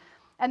England.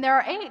 And there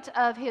are 8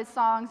 of his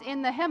songs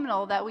in the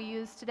hymnal that we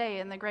use today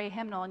in the gray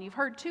hymnal, and you've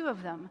heard 2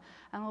 of them,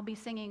 and we'll be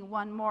singing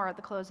one more at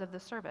the close of the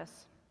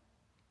service.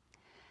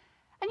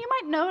 And you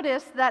might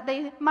notice that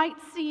they might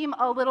seem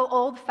a little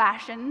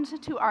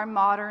old-fashioned to our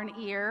modern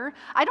ear.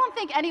 I don't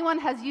think anyone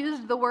has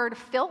used the word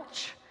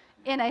filch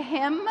in a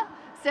hymn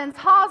since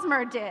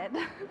Hosmer did.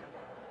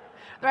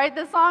 Right,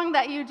 the song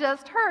that you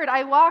just heard,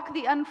 I Walk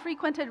the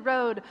Unfrequented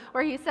Road,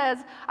 where he says,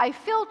 I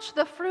filch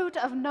the fruit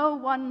of no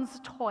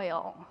one's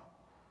toil.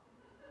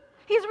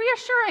 He's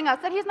reassuring us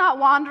that he's not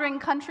wandering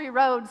country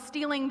roads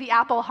stealing the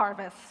apple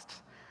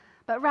harvest,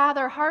 but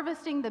rather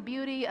harvesting the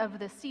beauty of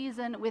the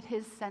season with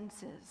his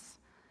senses,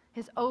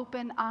 his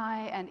open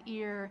eye and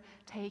ear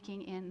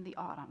taking in the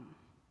autumn,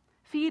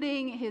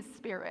 feeding his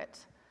spirit,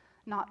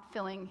 not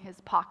filling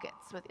his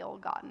pockets with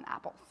ill-gotten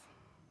apples.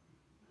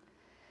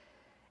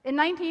 In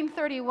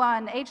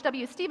 1931,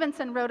 H.W.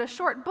 Stevenson wrote a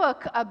short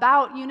book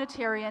about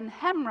Unitarian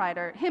hymn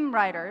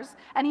writers,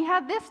 and he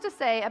had this to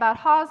say about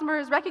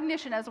Hosmer's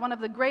recognition as one of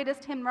the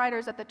greatest hymn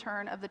writers at the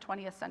turn of the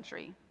 20th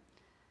century.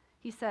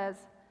 He says,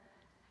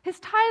 "His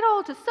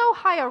title to so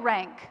high a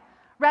rank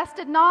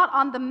rested not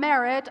on the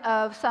merit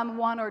of some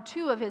one or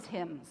two of his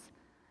hymns,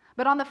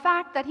 but on the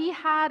fact that he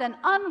had an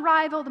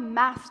unrivaled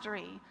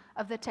mastery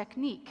of the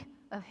technique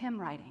of hymn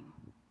writing.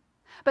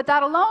 But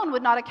that alone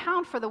would not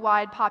account for the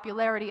wide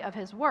popularity of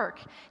his work.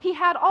 He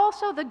had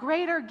also the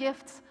greater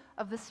gifts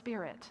of the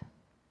Spirit.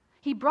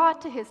 He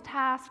brought to his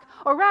task,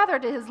 or rather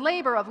to his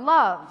labor of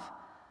love,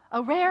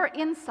 a rare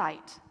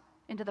insight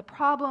into the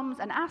problems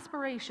and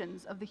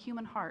aspirations of the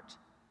human heart,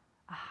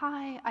 a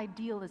high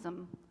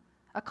idealism,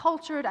 a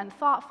cultured and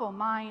thoughtful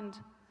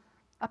mind,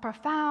 a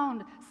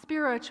profound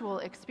spiritual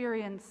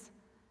experience,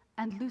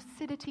 and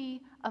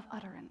lucidity of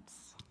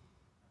utterance."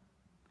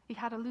 He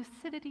had a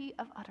lucidity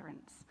of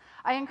utterance.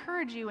 I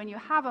encourage you, when you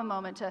have a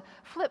moment, to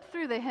flip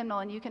through the hymnal,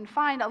 and you can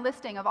find a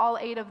listing of all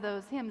 8 of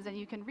those hymns, and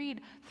you can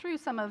read through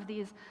some of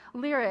these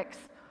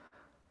lyrics.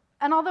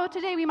 And although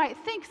today we might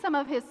think some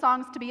of his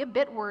songs to be a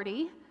bit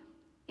wordy,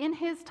 in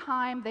his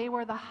time they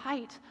were the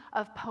height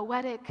of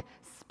poetic,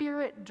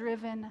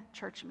 spirit-driven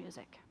church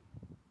music.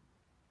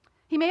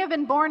 He may have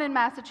been born in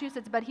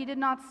Massachusetts, but he did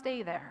not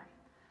stay there.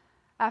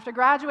 After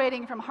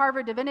graduating from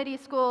Harvard Divinity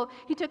School,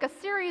 he took a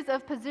series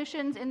of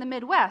positions in the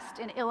Midwest,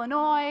 in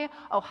Illinois,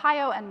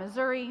 Ohio, and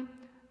Missouri,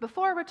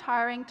 before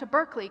retiring to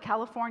Berkeley,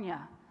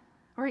 California,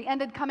 where he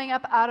ended coming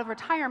up out of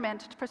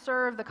retirement to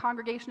serve the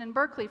congregation in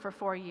Berkeley for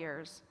 4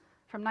 years,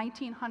 from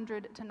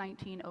 1900 to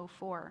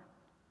 1904.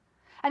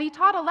 And he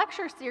taught a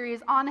lecture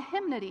series on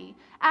hymnody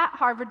at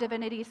Harvard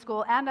Divinity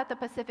School and at the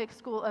Pacific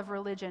School of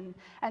Religion,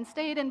 and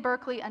stayed in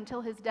Berkeley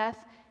until his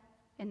death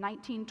in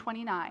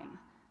 1929.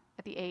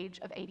 At the age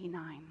of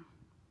 89.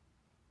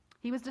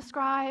 He was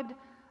described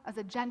as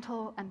a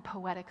gentle and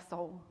poetic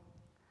soul,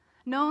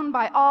 known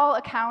by all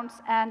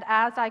accounts and,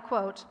 as I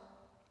quote,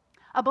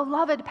 "a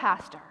beloved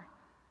pastor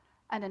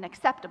and an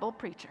acceptable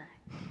preacher."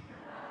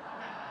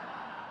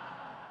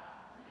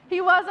 He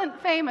wasn't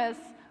famous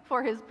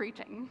for his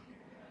preaching,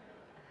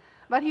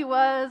 but he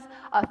was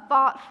a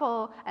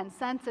thoughtful and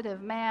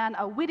sensitive man,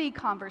 a witty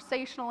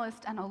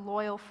conversationalist, and a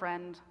loyal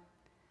friend.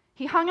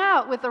 He hung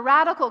out with the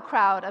radical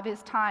crowd of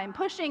his time,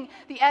 pushing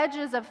the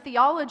edges of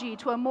theology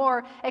to a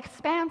more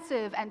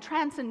expansive and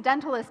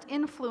transcendentalist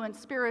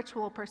influenced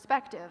spiritual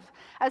perspective.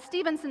 As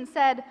Stevenson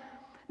said,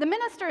 "The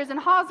ministers in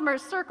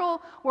Hosmer's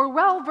circle were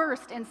well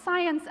versed in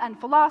science and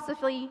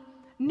philosophy,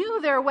 knew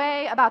their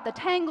way about the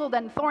tangled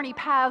and thorny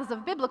paths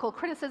of biblical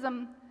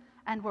criticism,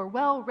 and were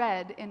well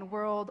read in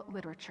world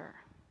literature."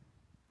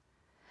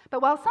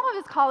 But while some of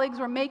his colleagues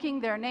were making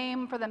their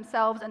name for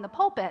themselves in the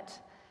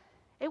pulpit,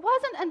 it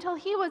wasn't until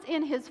he was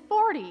in his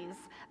 40s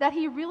that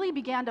he really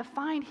began to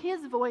find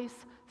his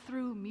voice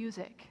through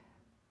music.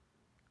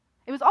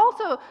 It was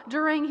also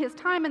during his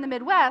time in the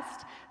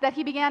Midwest that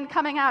he began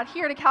coming out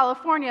here to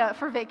California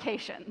for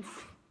vacations.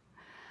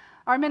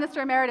 Our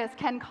Minister Emeritus,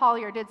 Ken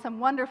Collier, did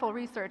some wonderful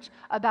research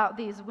about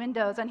these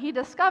windows, and he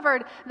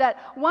discovered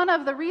that one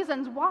of the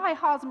reasons why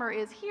Hosmer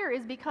is here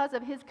is because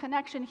of his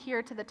connection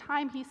here to the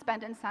time he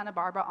spent in Santa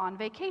Barbara on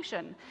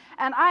vacation.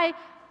 And I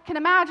can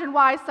imagine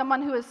why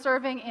someone who is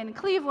serving in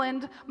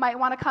Cleveland might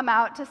want to come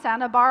out to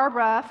Santa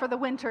Barbara for the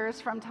winters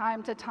from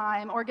time to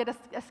time, or get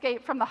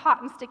escape from the hot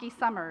and sticky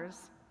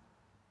summers.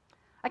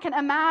 I can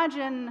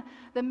imagine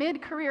the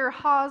mid-career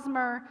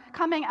Hosmer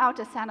coming out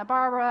to Santa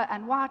Barbara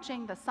and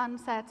watching the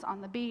sunsets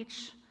on the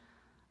beach,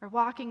 or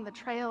walking the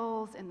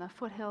trails in the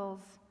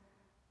foothills,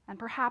 and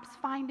perhaps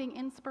finding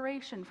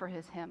inspiration for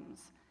his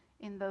hymns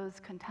in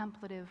those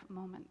contemplative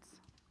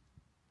moments.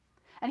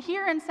 And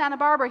here in Santa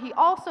Barbara, he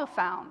also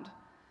found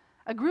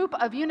a group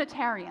of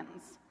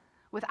Unitarians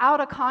without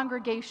a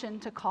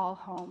congregation to call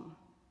home.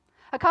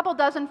 A couple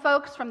dozen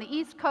folks from the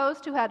East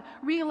Coast who had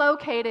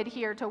relocated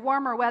here to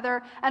warmer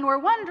weather and were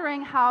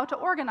wondering how to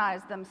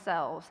organize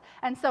themselves.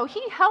 And so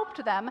he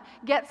helped them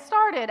get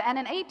started, and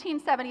in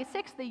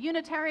 1876, the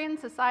Unitarian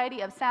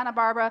Society of Santa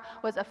Barbara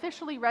was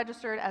officially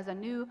registered as a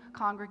new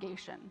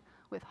congregation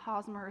with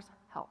Hosmer's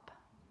help.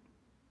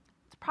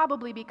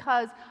 Probably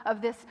because of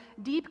this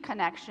deep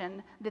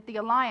connection that the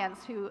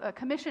Alliance, who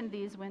commissioned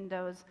these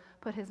windows,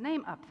 put his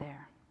name up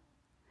there.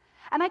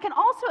 And I can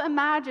also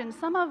imagine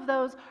some of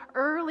those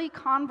early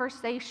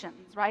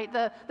conversations, right?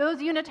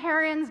 Those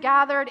Unitarians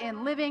gathered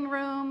in living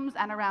rooms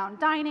and around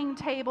dining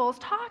tables,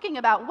 talking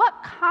about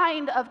what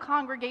kind of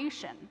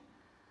congregation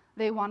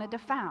they wanted to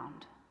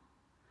found.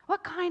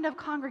 What kind of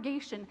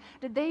congregation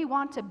did they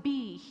want to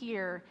be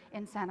here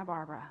in Santa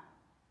Barbara?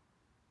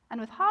 And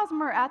with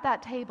Hosmer at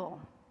that table,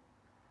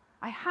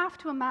 I have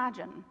to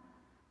imagine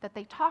that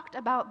they talked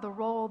about the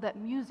role that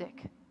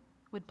music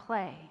would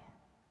play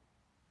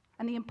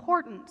and the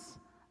importance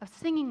of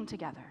singing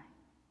together,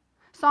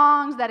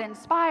 songs that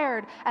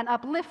inspired and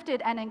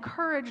uplifted and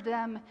encouraged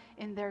them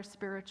in their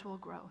spiritual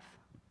growth.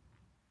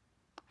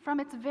 From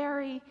its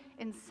very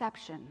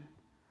inception,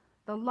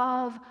 the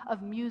love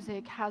of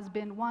music has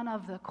been one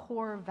of the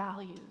core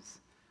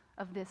values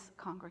of this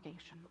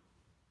congregation.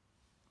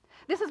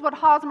 This is what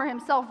Hosmer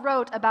himself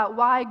wrote about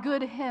why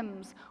good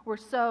hymns were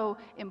so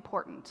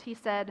important. He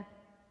said,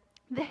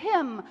 "The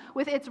hymn,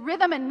 with its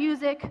rhythm and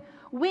music,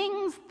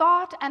 wings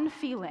thought and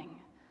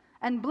feeling,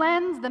 and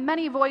blends the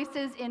many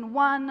voices in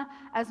one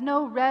as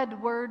no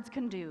read words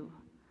can do,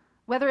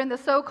 whether in the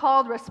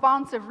so-called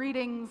responsive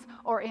readings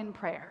or in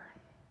prayer.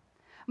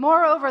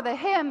 Moreover, the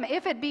hymn,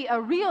 if it be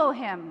a real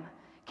hymn,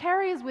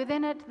 carries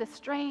within it the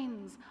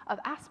strains of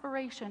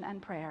aspiration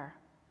and prayer.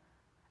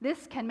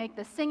 This can make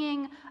the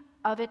singing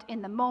of it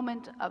in the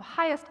moment of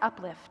highest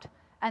uplift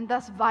and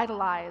thus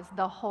vitalize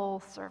the whole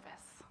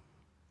service.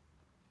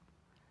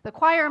 The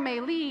choir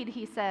may lead,"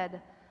 he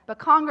said, "but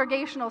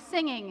congregational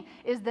singing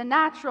is the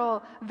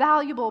natural,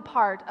 valuable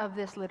part of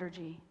this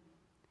liturgy.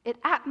 It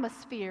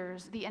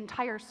atmospheres the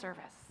entire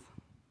service."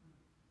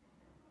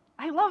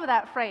 I love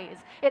that phrase.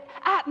 It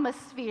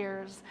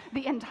atmospheres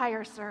the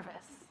entire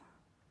service.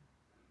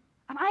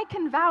 And I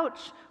can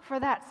vouch for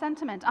that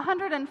sentiment.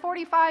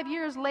 145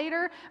 years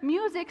later,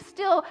 music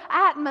still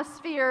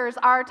atmospheres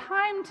our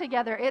time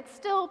together. It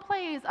still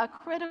plays a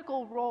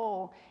critical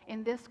role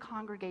in this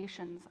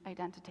congregation's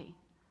identity.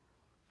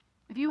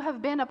 If you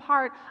have been a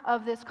part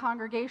of this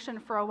congregation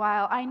for a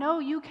while, I know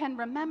you can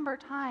remember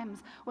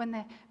times when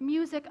the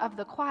music of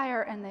the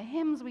choir and the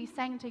hymns we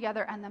sang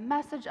together and the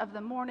message of the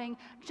morning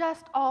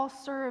just all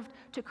served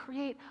to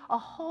create a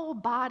whole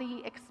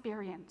body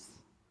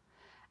experience.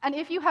 And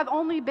if you have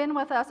only been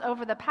with us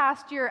over the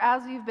past year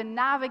as we've been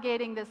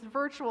navigating this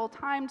virtual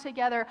time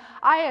together,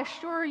 I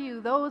assure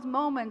you those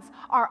moments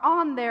are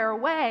on their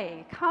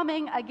way,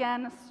 coming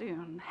again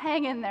soon.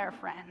 Hang in there,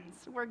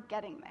 friends. We're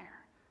getting there.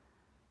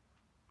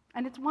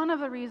 And it's one of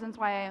the reasons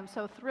why I am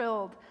so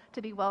thrilled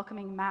to be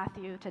welcoming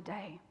Matthew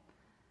today,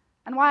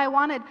 and why I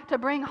wanted to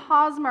bring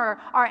Hosmer,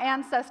 our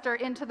ancestor,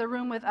 into the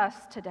room with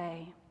us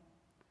today.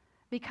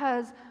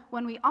 Because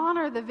when we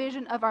honor the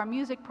vision of our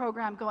music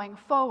program going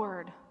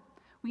forward,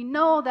 we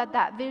know that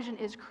that vision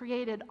is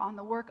created on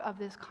the work of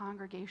this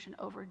congregation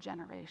over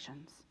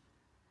generations.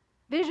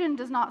 Vision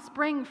does not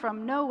spring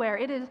from nowhere.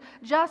 It is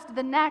just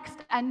the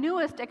next and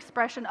newest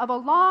expression of a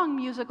long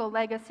musical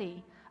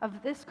legacy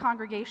of this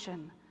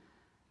congregation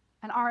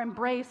and our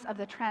embrace of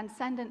the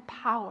transcendent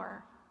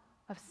power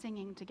of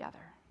singing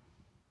together.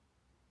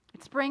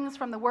 It springs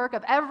from the work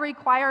of every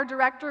choir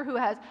director who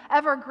has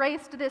ever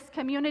graced this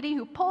community,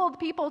 who pulled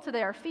people to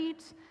their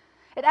feet.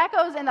 It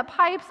echoes in the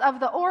pipes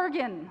of the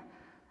organ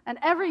and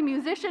every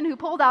musician who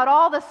pulled out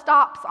all the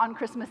stops on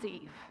Christmas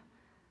Eve.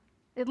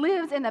 It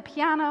lives in the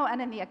piano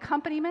and in the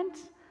accompaniment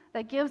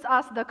that gives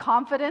us the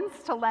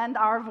confidence to lend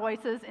our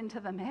voices into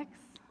the mix.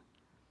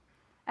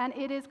 And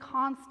it is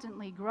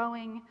constantly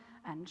growing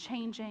and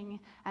changing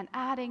and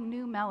adding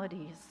new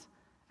melodies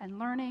and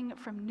learning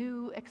from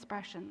new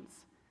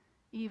expressions,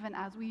 even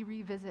as we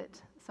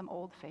revisit some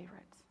old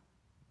favorites.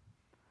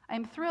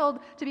 I'm thrilled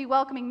to be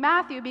welcoming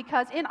Matthew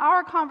because in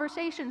our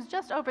conversations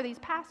just over these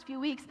past few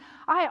weeks,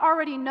 I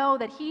already know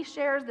that he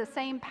shares the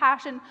same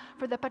passion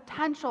for the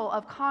potential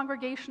of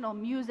congregational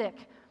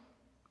music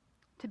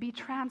to be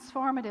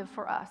transformative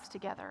for us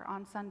together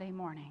on Sunday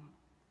morning.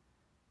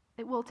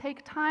 It will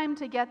take time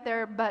to get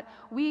there, but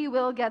we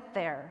will get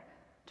there.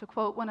 To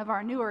quote one of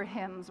our newer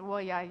hymns, "Wo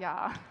ya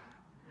ya."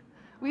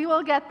 We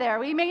will get there.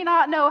 We may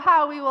not know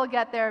how we will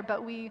get there,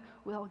 but we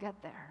will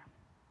get there.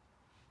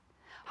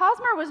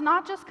 Hosmer was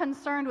not just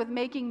concerned with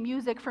making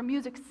music for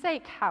music's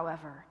sake,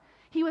 however.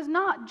 He was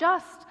not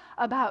just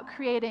about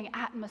creating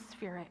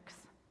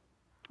atmospherics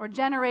or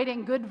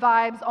generating good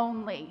vibes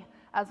only,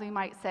 as we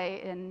might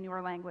say in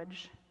your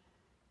language.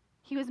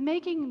 He was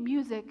making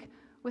music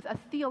with a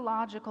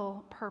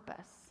theological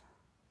purpose.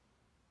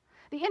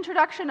 The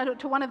introduction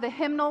to one of the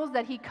hymnals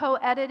that he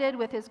co-edited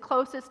with his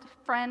closest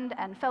friend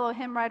and fellow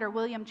hymn writer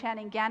William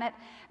Channing Gannett,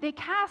 they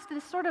cast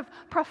this sort of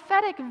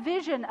prophetic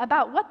vision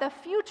about what the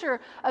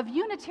future of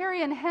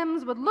Unitarian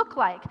hymns would look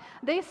like.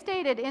 They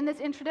stated in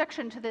this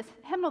introduction to this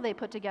hymnal they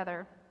put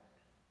together,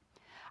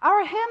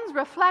 "Our hymns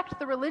reflect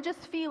the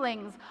religious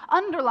feelings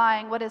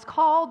underlying what is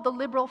called the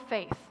liberal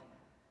faith,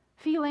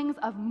 feelings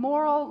of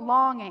moral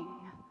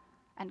longing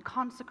and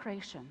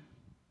consecration,"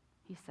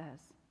 he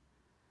says.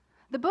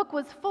 The book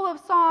was full of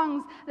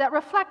songs that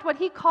reflect what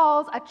he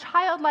calls a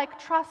childlike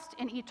trust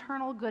in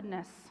eternal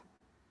goodness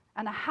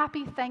and a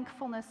happy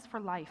thankfulness for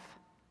life.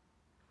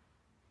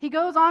 He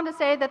goes on to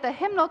say that the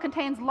hymnal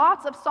contains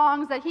lots of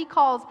songs that he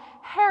calls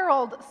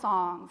herald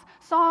songs,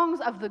 songs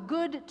of the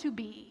good to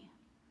be.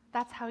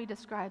 That's how he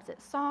describes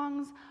it,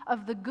 songs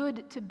of the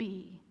good to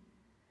be.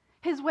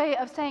 His way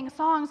of saying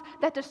songs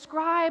that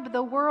describe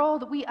the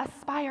world we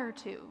aspire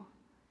to,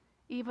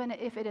 even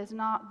if it is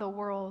not the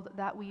world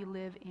that we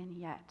live in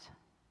yet.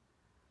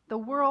 The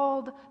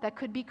world that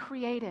could be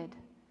created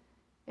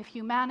if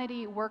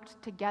humanity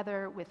worked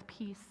together with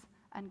peace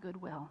and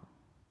goodwill.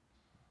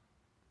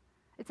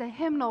 It's a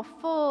hymnal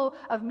full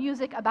of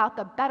music about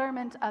the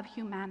betterment of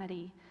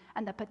humanity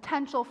and the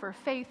potential for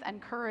faith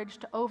and courage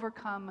to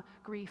overcome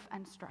grief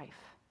and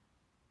strife.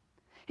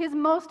 His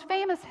most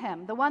famous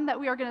hymn, the one that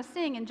we are going to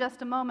sing in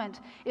just a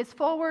moment, is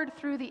Forward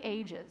Through the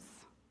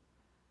Ages.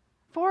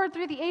 Forward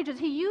Through the Ages,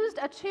 he used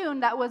a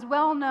tune that was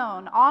well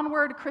known,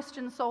 Onward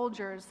Christian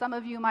Soldiers, some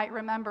of you might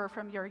remember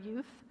from your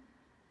youth.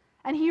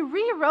 And he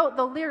rewrote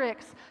the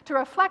lyrics to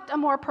reflect a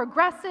more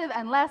progressive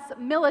and less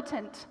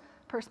militant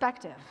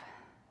perspective.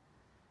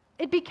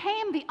 It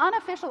became the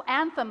unofficial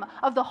anthem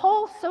of the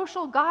whole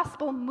social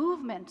gospel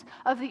movement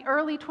of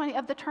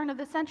the turn of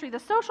the century. The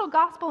social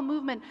gospel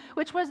movement,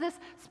 which was this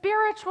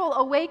spiritual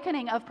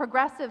awakening of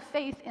progressive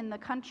faith in the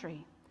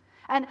country.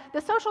 And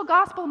the social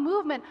gospel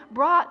movement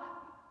brought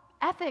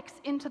ethics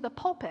into the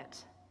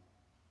pulpit.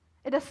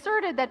 It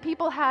asserted that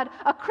people had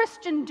a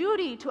Christian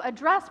duty to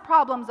address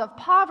problems of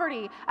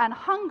poverty and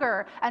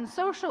hunger and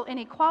social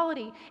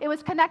inequality. It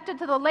was connected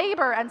to the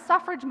labor and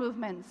suffrage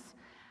movements.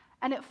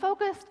 And it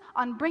focused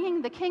on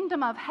bringing the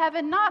kingdom of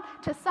heaven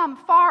not to some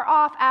far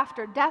off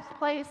after death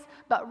place,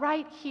 but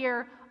right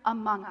here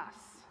among us.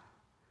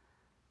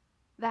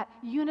 That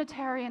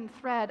Unitarian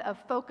thread of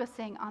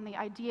focusing on the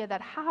idea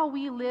that how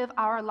we live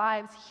our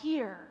lives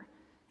here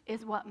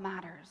is what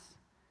matters.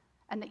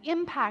 And the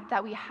impact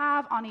that we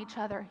have on each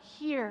other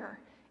here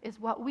is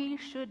what we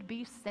should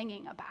be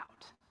singing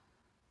about.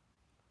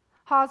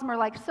 Hosmer,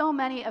 like so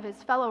many of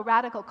his fellow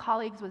radical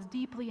colleagues, was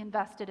deeply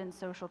invested in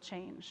social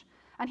change.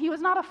 And he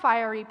was not a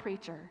fiery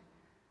preacher,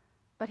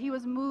 but he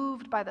was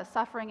moved by the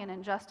suffering and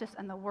injustice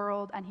in the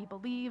world, and he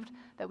believed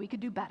that we could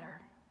do better.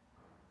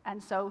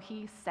 And so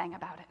he sang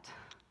about it.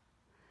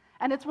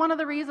 And it's one of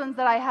the reasons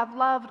that I have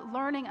loved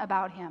learning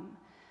about him,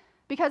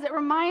 because it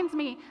reminds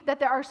me that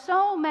there are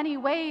so many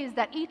ways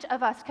that each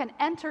of us can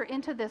enter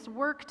into this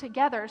work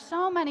together,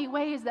 so many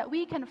ways that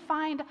we can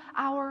find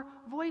our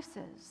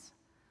voices.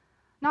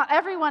 Not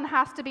everyone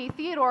has to be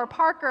Theodore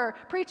Parker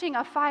preaching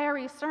a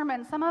fiery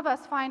sermon. Some of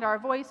us find our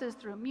voices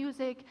through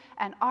music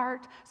and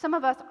art. Some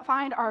of us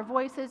find our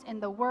voices in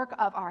the work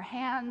of our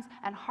hands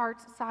and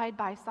hearts side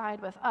by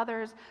side with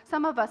others.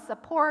 Some of us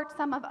support,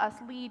 some of us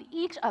lead.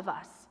 Each of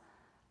us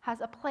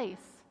has a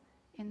place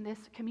in this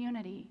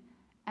community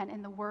and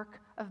in the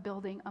work of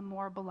building a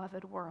more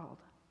beloved world.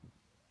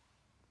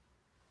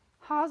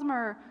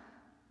 Hosmer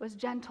was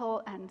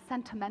gentle and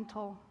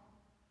sentimental.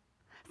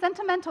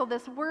 Sentimental,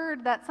 this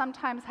word that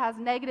sometimes has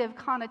negative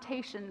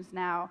connotations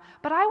now,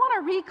 but I want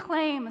to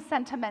reclaim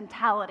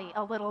sentimentality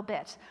a little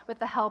bit with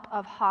the help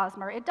of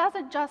Hosmer. It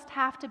doesn't just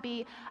have to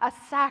be a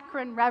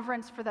saccharine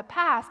reverence for the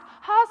past.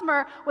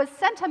 Hosmer was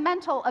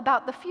sentimental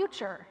about the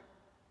future.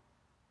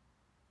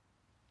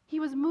 He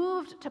was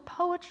moved to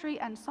poetry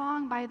and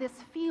song by this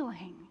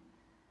feeling,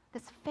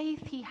 this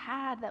faith he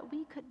had that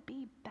we could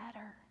be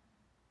better.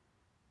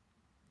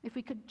 If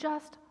we could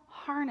just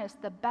harness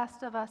the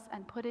best of us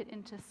and put it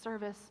into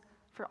service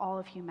for all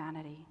of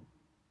humanity.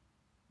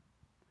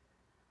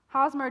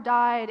 Hosmer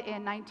died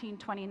in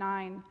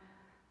 1929,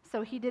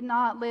 so he did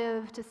not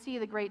live to see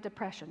the Great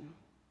Depression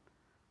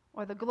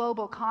or the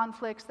global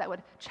conflicts that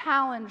would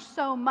challenge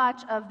so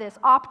much of this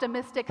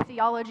optimistic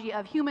theology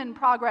of human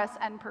progress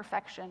and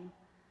perfection.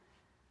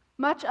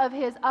 Much of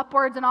his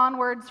upwards and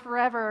onwards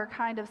forever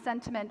kind of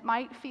sentiment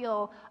might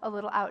feel a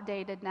little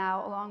outdated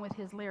now, along with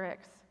his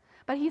lyrics.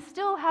 But he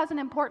still has an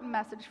important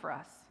message for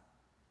us.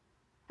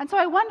 And so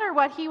I wonder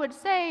what he would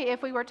say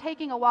if we were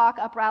taking a walk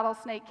up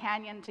Rattlesnake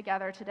Canyon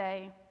together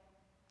today,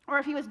 or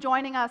if he was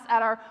joining us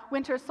at our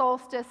winter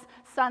solstice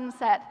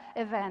sunset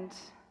event.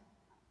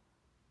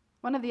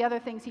 One of the other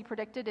things he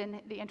predicted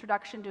in the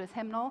introduction to his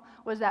hymnal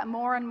was that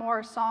more and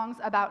more songs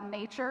about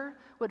nature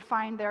would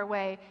find their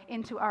way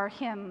into our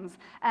hymns,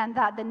 and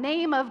that the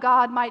name of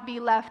God might be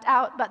left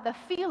out, but the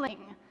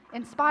feeling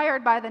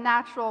inspired by the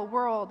natural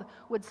world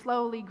would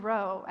slowly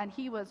grow, and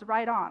he was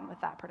right on with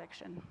that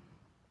prediction.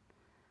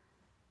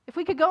 If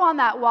we could go on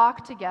that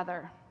walk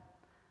together,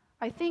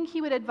 I think he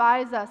would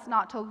advise us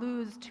not to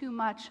lose too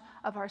much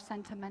of our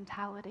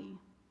sentimentality,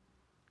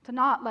 to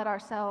not let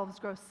ourselves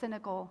grow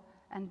cynical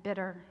and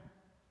bitter.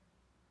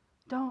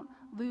 Don't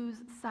lose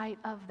sight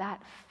of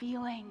that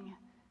feeling,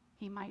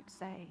 he might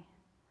say,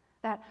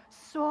 that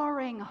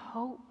soaring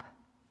hope,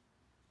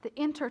 the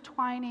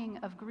intertwining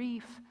of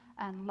grief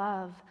and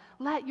love.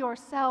 Let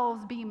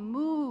yourselves be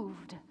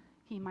moved,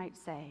 he might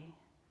say.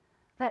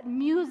 Let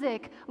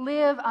music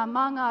live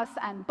among us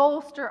and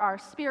bolster our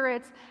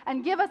spirits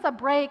and give us a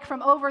break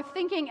from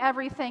overthinking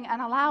everything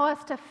and allow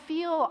us to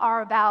feel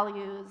our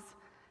values,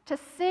 to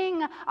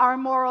sing our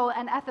moral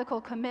and ethical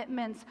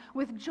commitments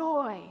with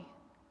joy,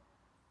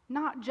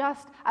 not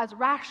just as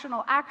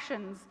rational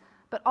actions,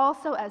 but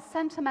also as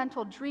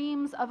sentimental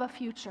dreams of a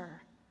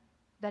future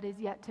that is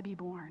yet to be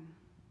born.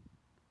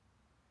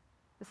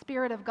 The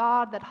Spirit of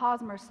God that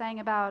Hosmer sang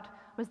about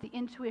was the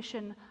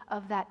intuition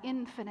of that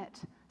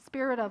infinite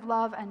Spirit of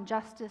love and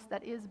justice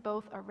that is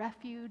both a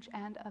refuge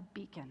and a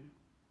beacon,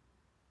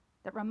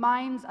 that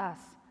reminds us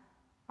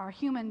our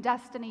human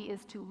destiny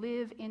is to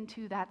live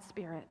into that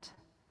Spirit,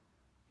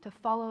 to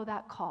follow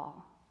that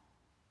call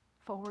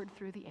forward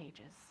through the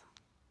ages.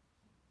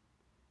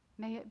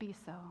 May it be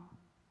so.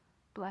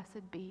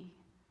 Blessed be,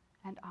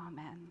 and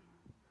amen.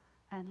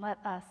 And let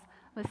us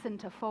listen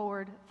to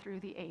Forward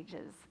Through the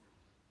Ages.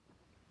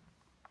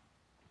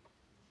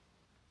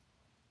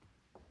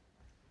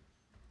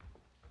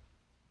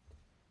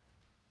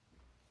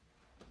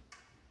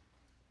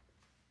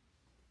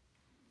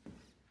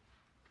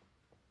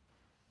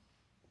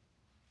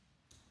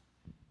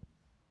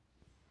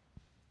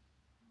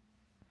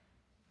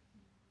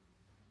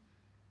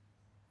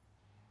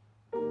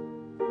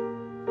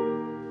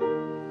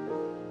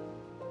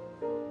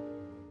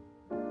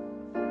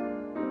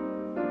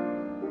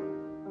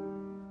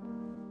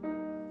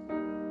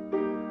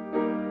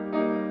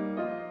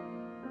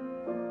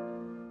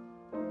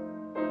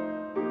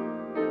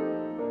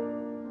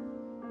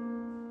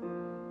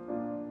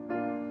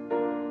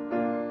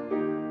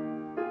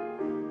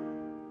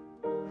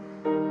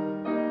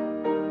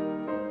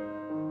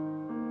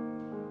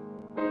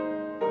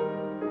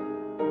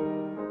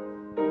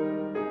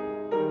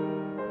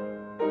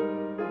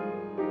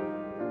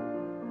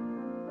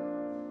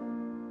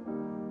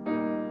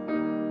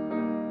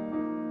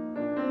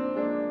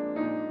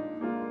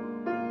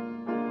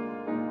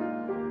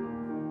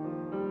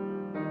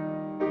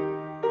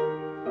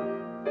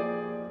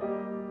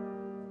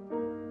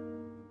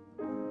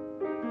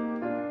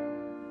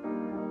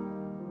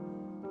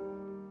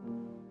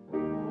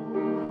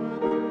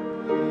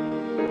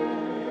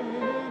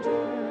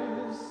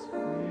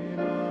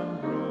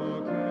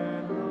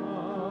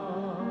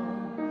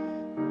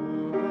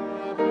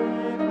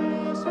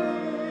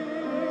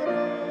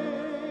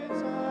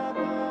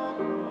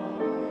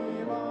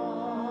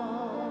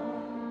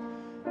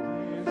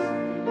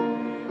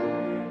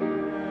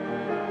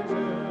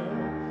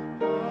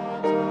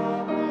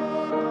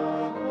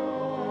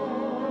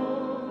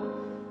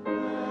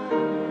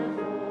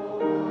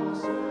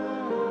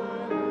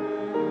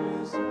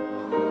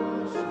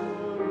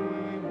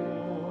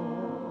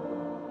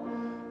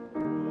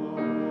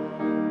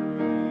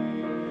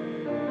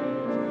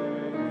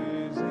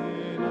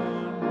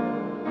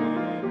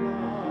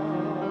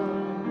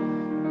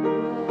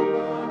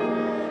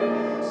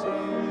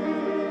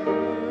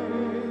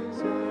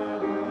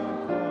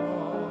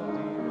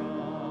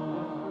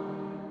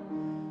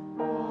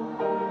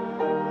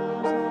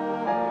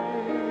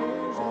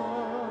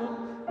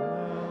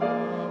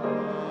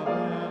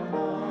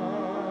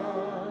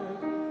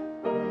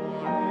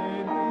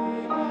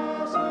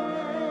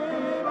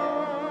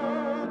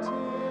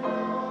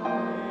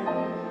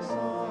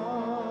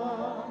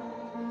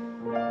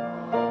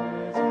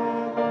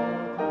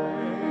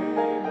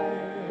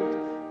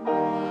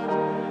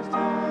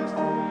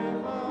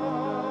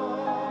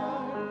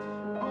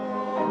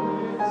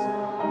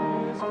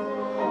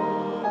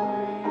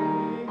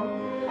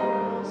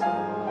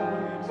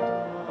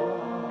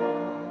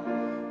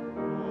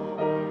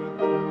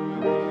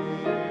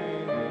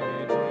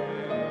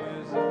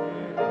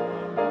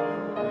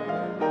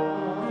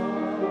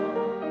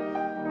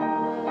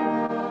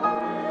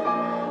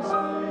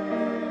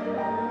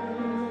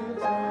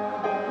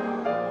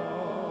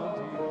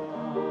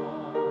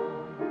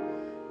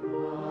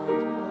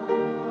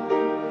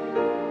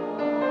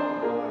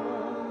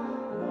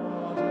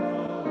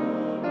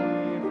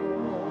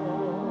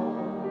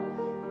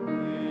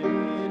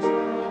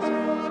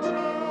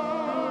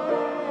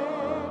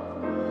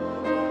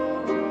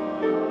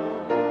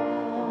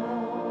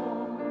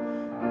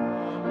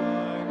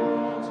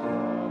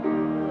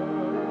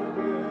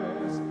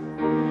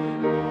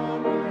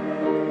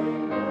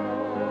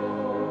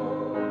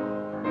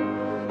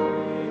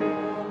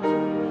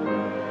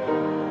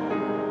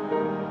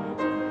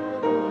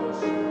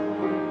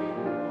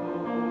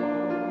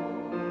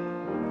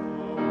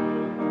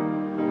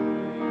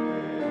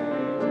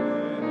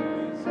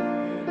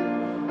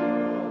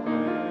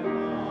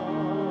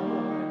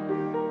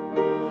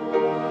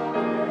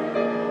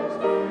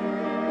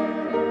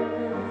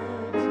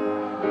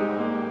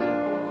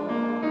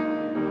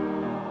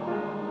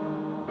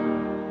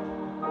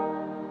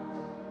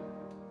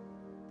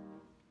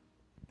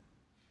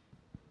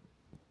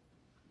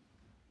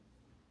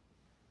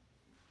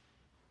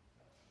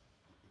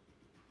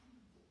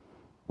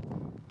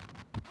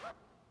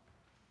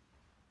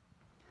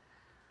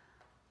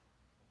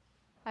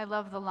 I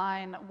love the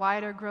line,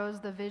 wider grows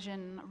the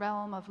vision,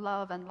 realm of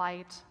love and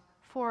light.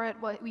 For it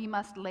we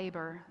must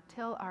labor,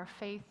 till our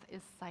faith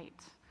is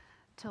sight,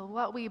 till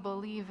what we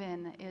believe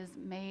in is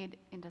made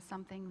into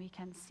something we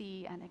can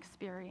see and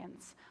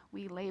experience.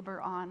 We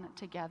labor on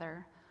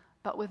together,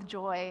 but with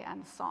joy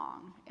and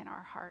song in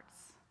our hearts.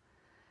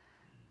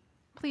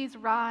 Please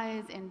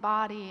rise in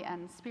body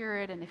and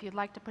spirit, and if you'd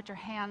like to put your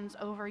hands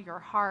over your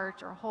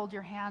heart or hold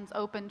your hands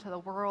open to the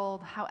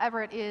world,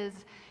 however it is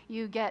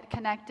you get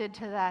connected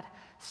to that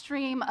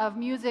stream of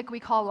music we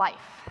call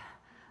life,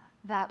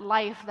 that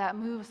life that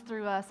moves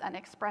through us and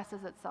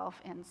expresses itself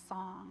in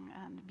song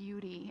and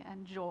beauty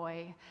and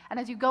joy. And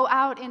as you go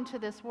out into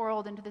this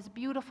world, into this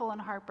beautiful and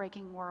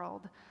heartbreaking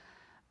world,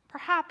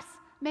 perhaps,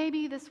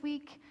 maybe this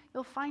week,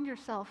 you'll find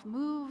yourself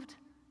moved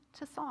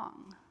to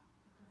song.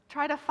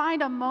 Try to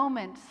find a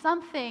moment,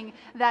 something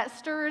that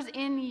stirs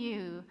in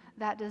you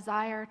that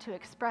desire to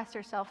express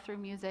yourself through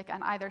music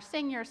and either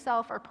sing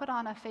yourself or put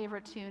on a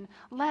favorite tune.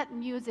 Let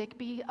music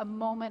be a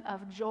moment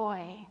of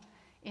joy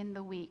in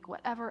the week,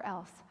 whatever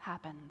else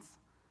happens.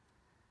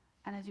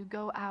 And as you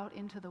go out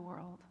into the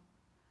world,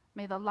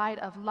 may the light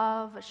of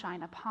love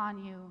shine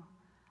upon you,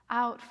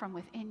 out from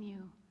within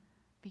you,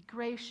 be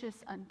gracious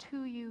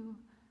unto you,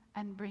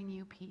 and bring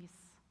you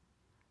peace.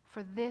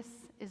 For this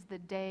is the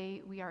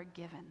day we are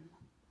given.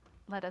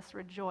 Let us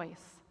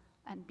rejoice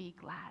and be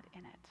glad in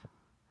it.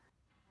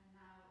 And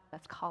now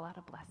let's call out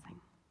a blessing.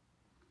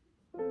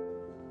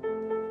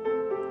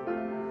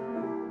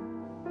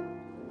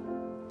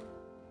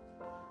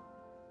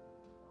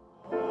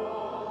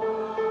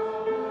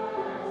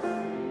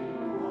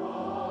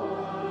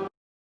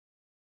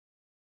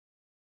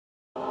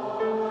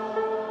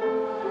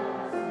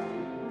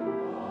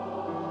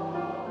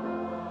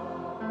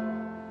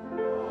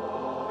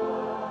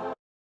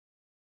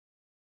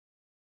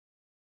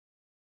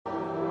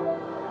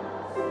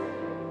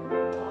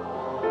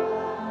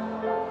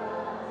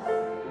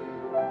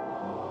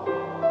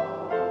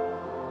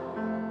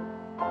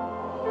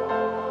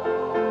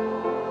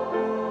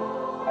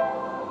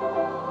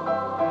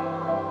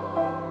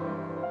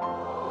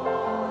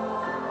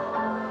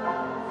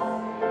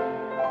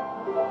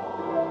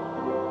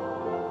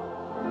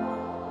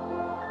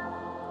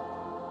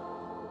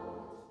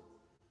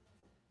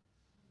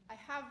 I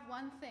have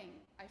one thing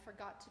I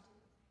forgot to do.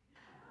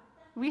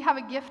 We have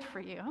a gift for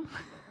you.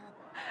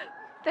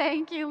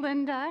 Thank you,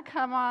 Linda.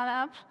 Come on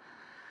up.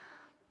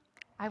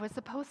 I was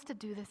supposed to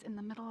do this in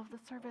the middle of the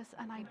service,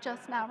 and I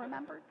just now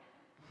remembered.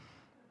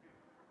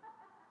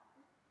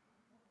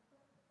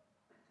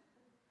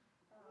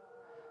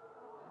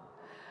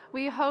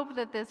 We hope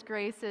that this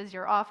graces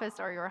your office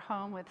or your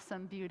home with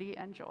some beauty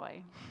and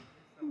joy.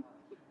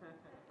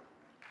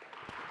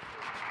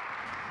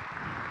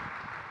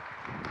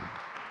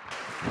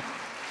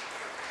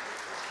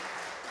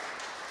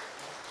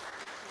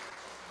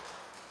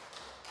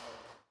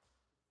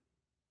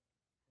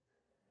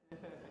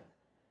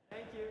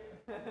 Thank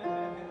you.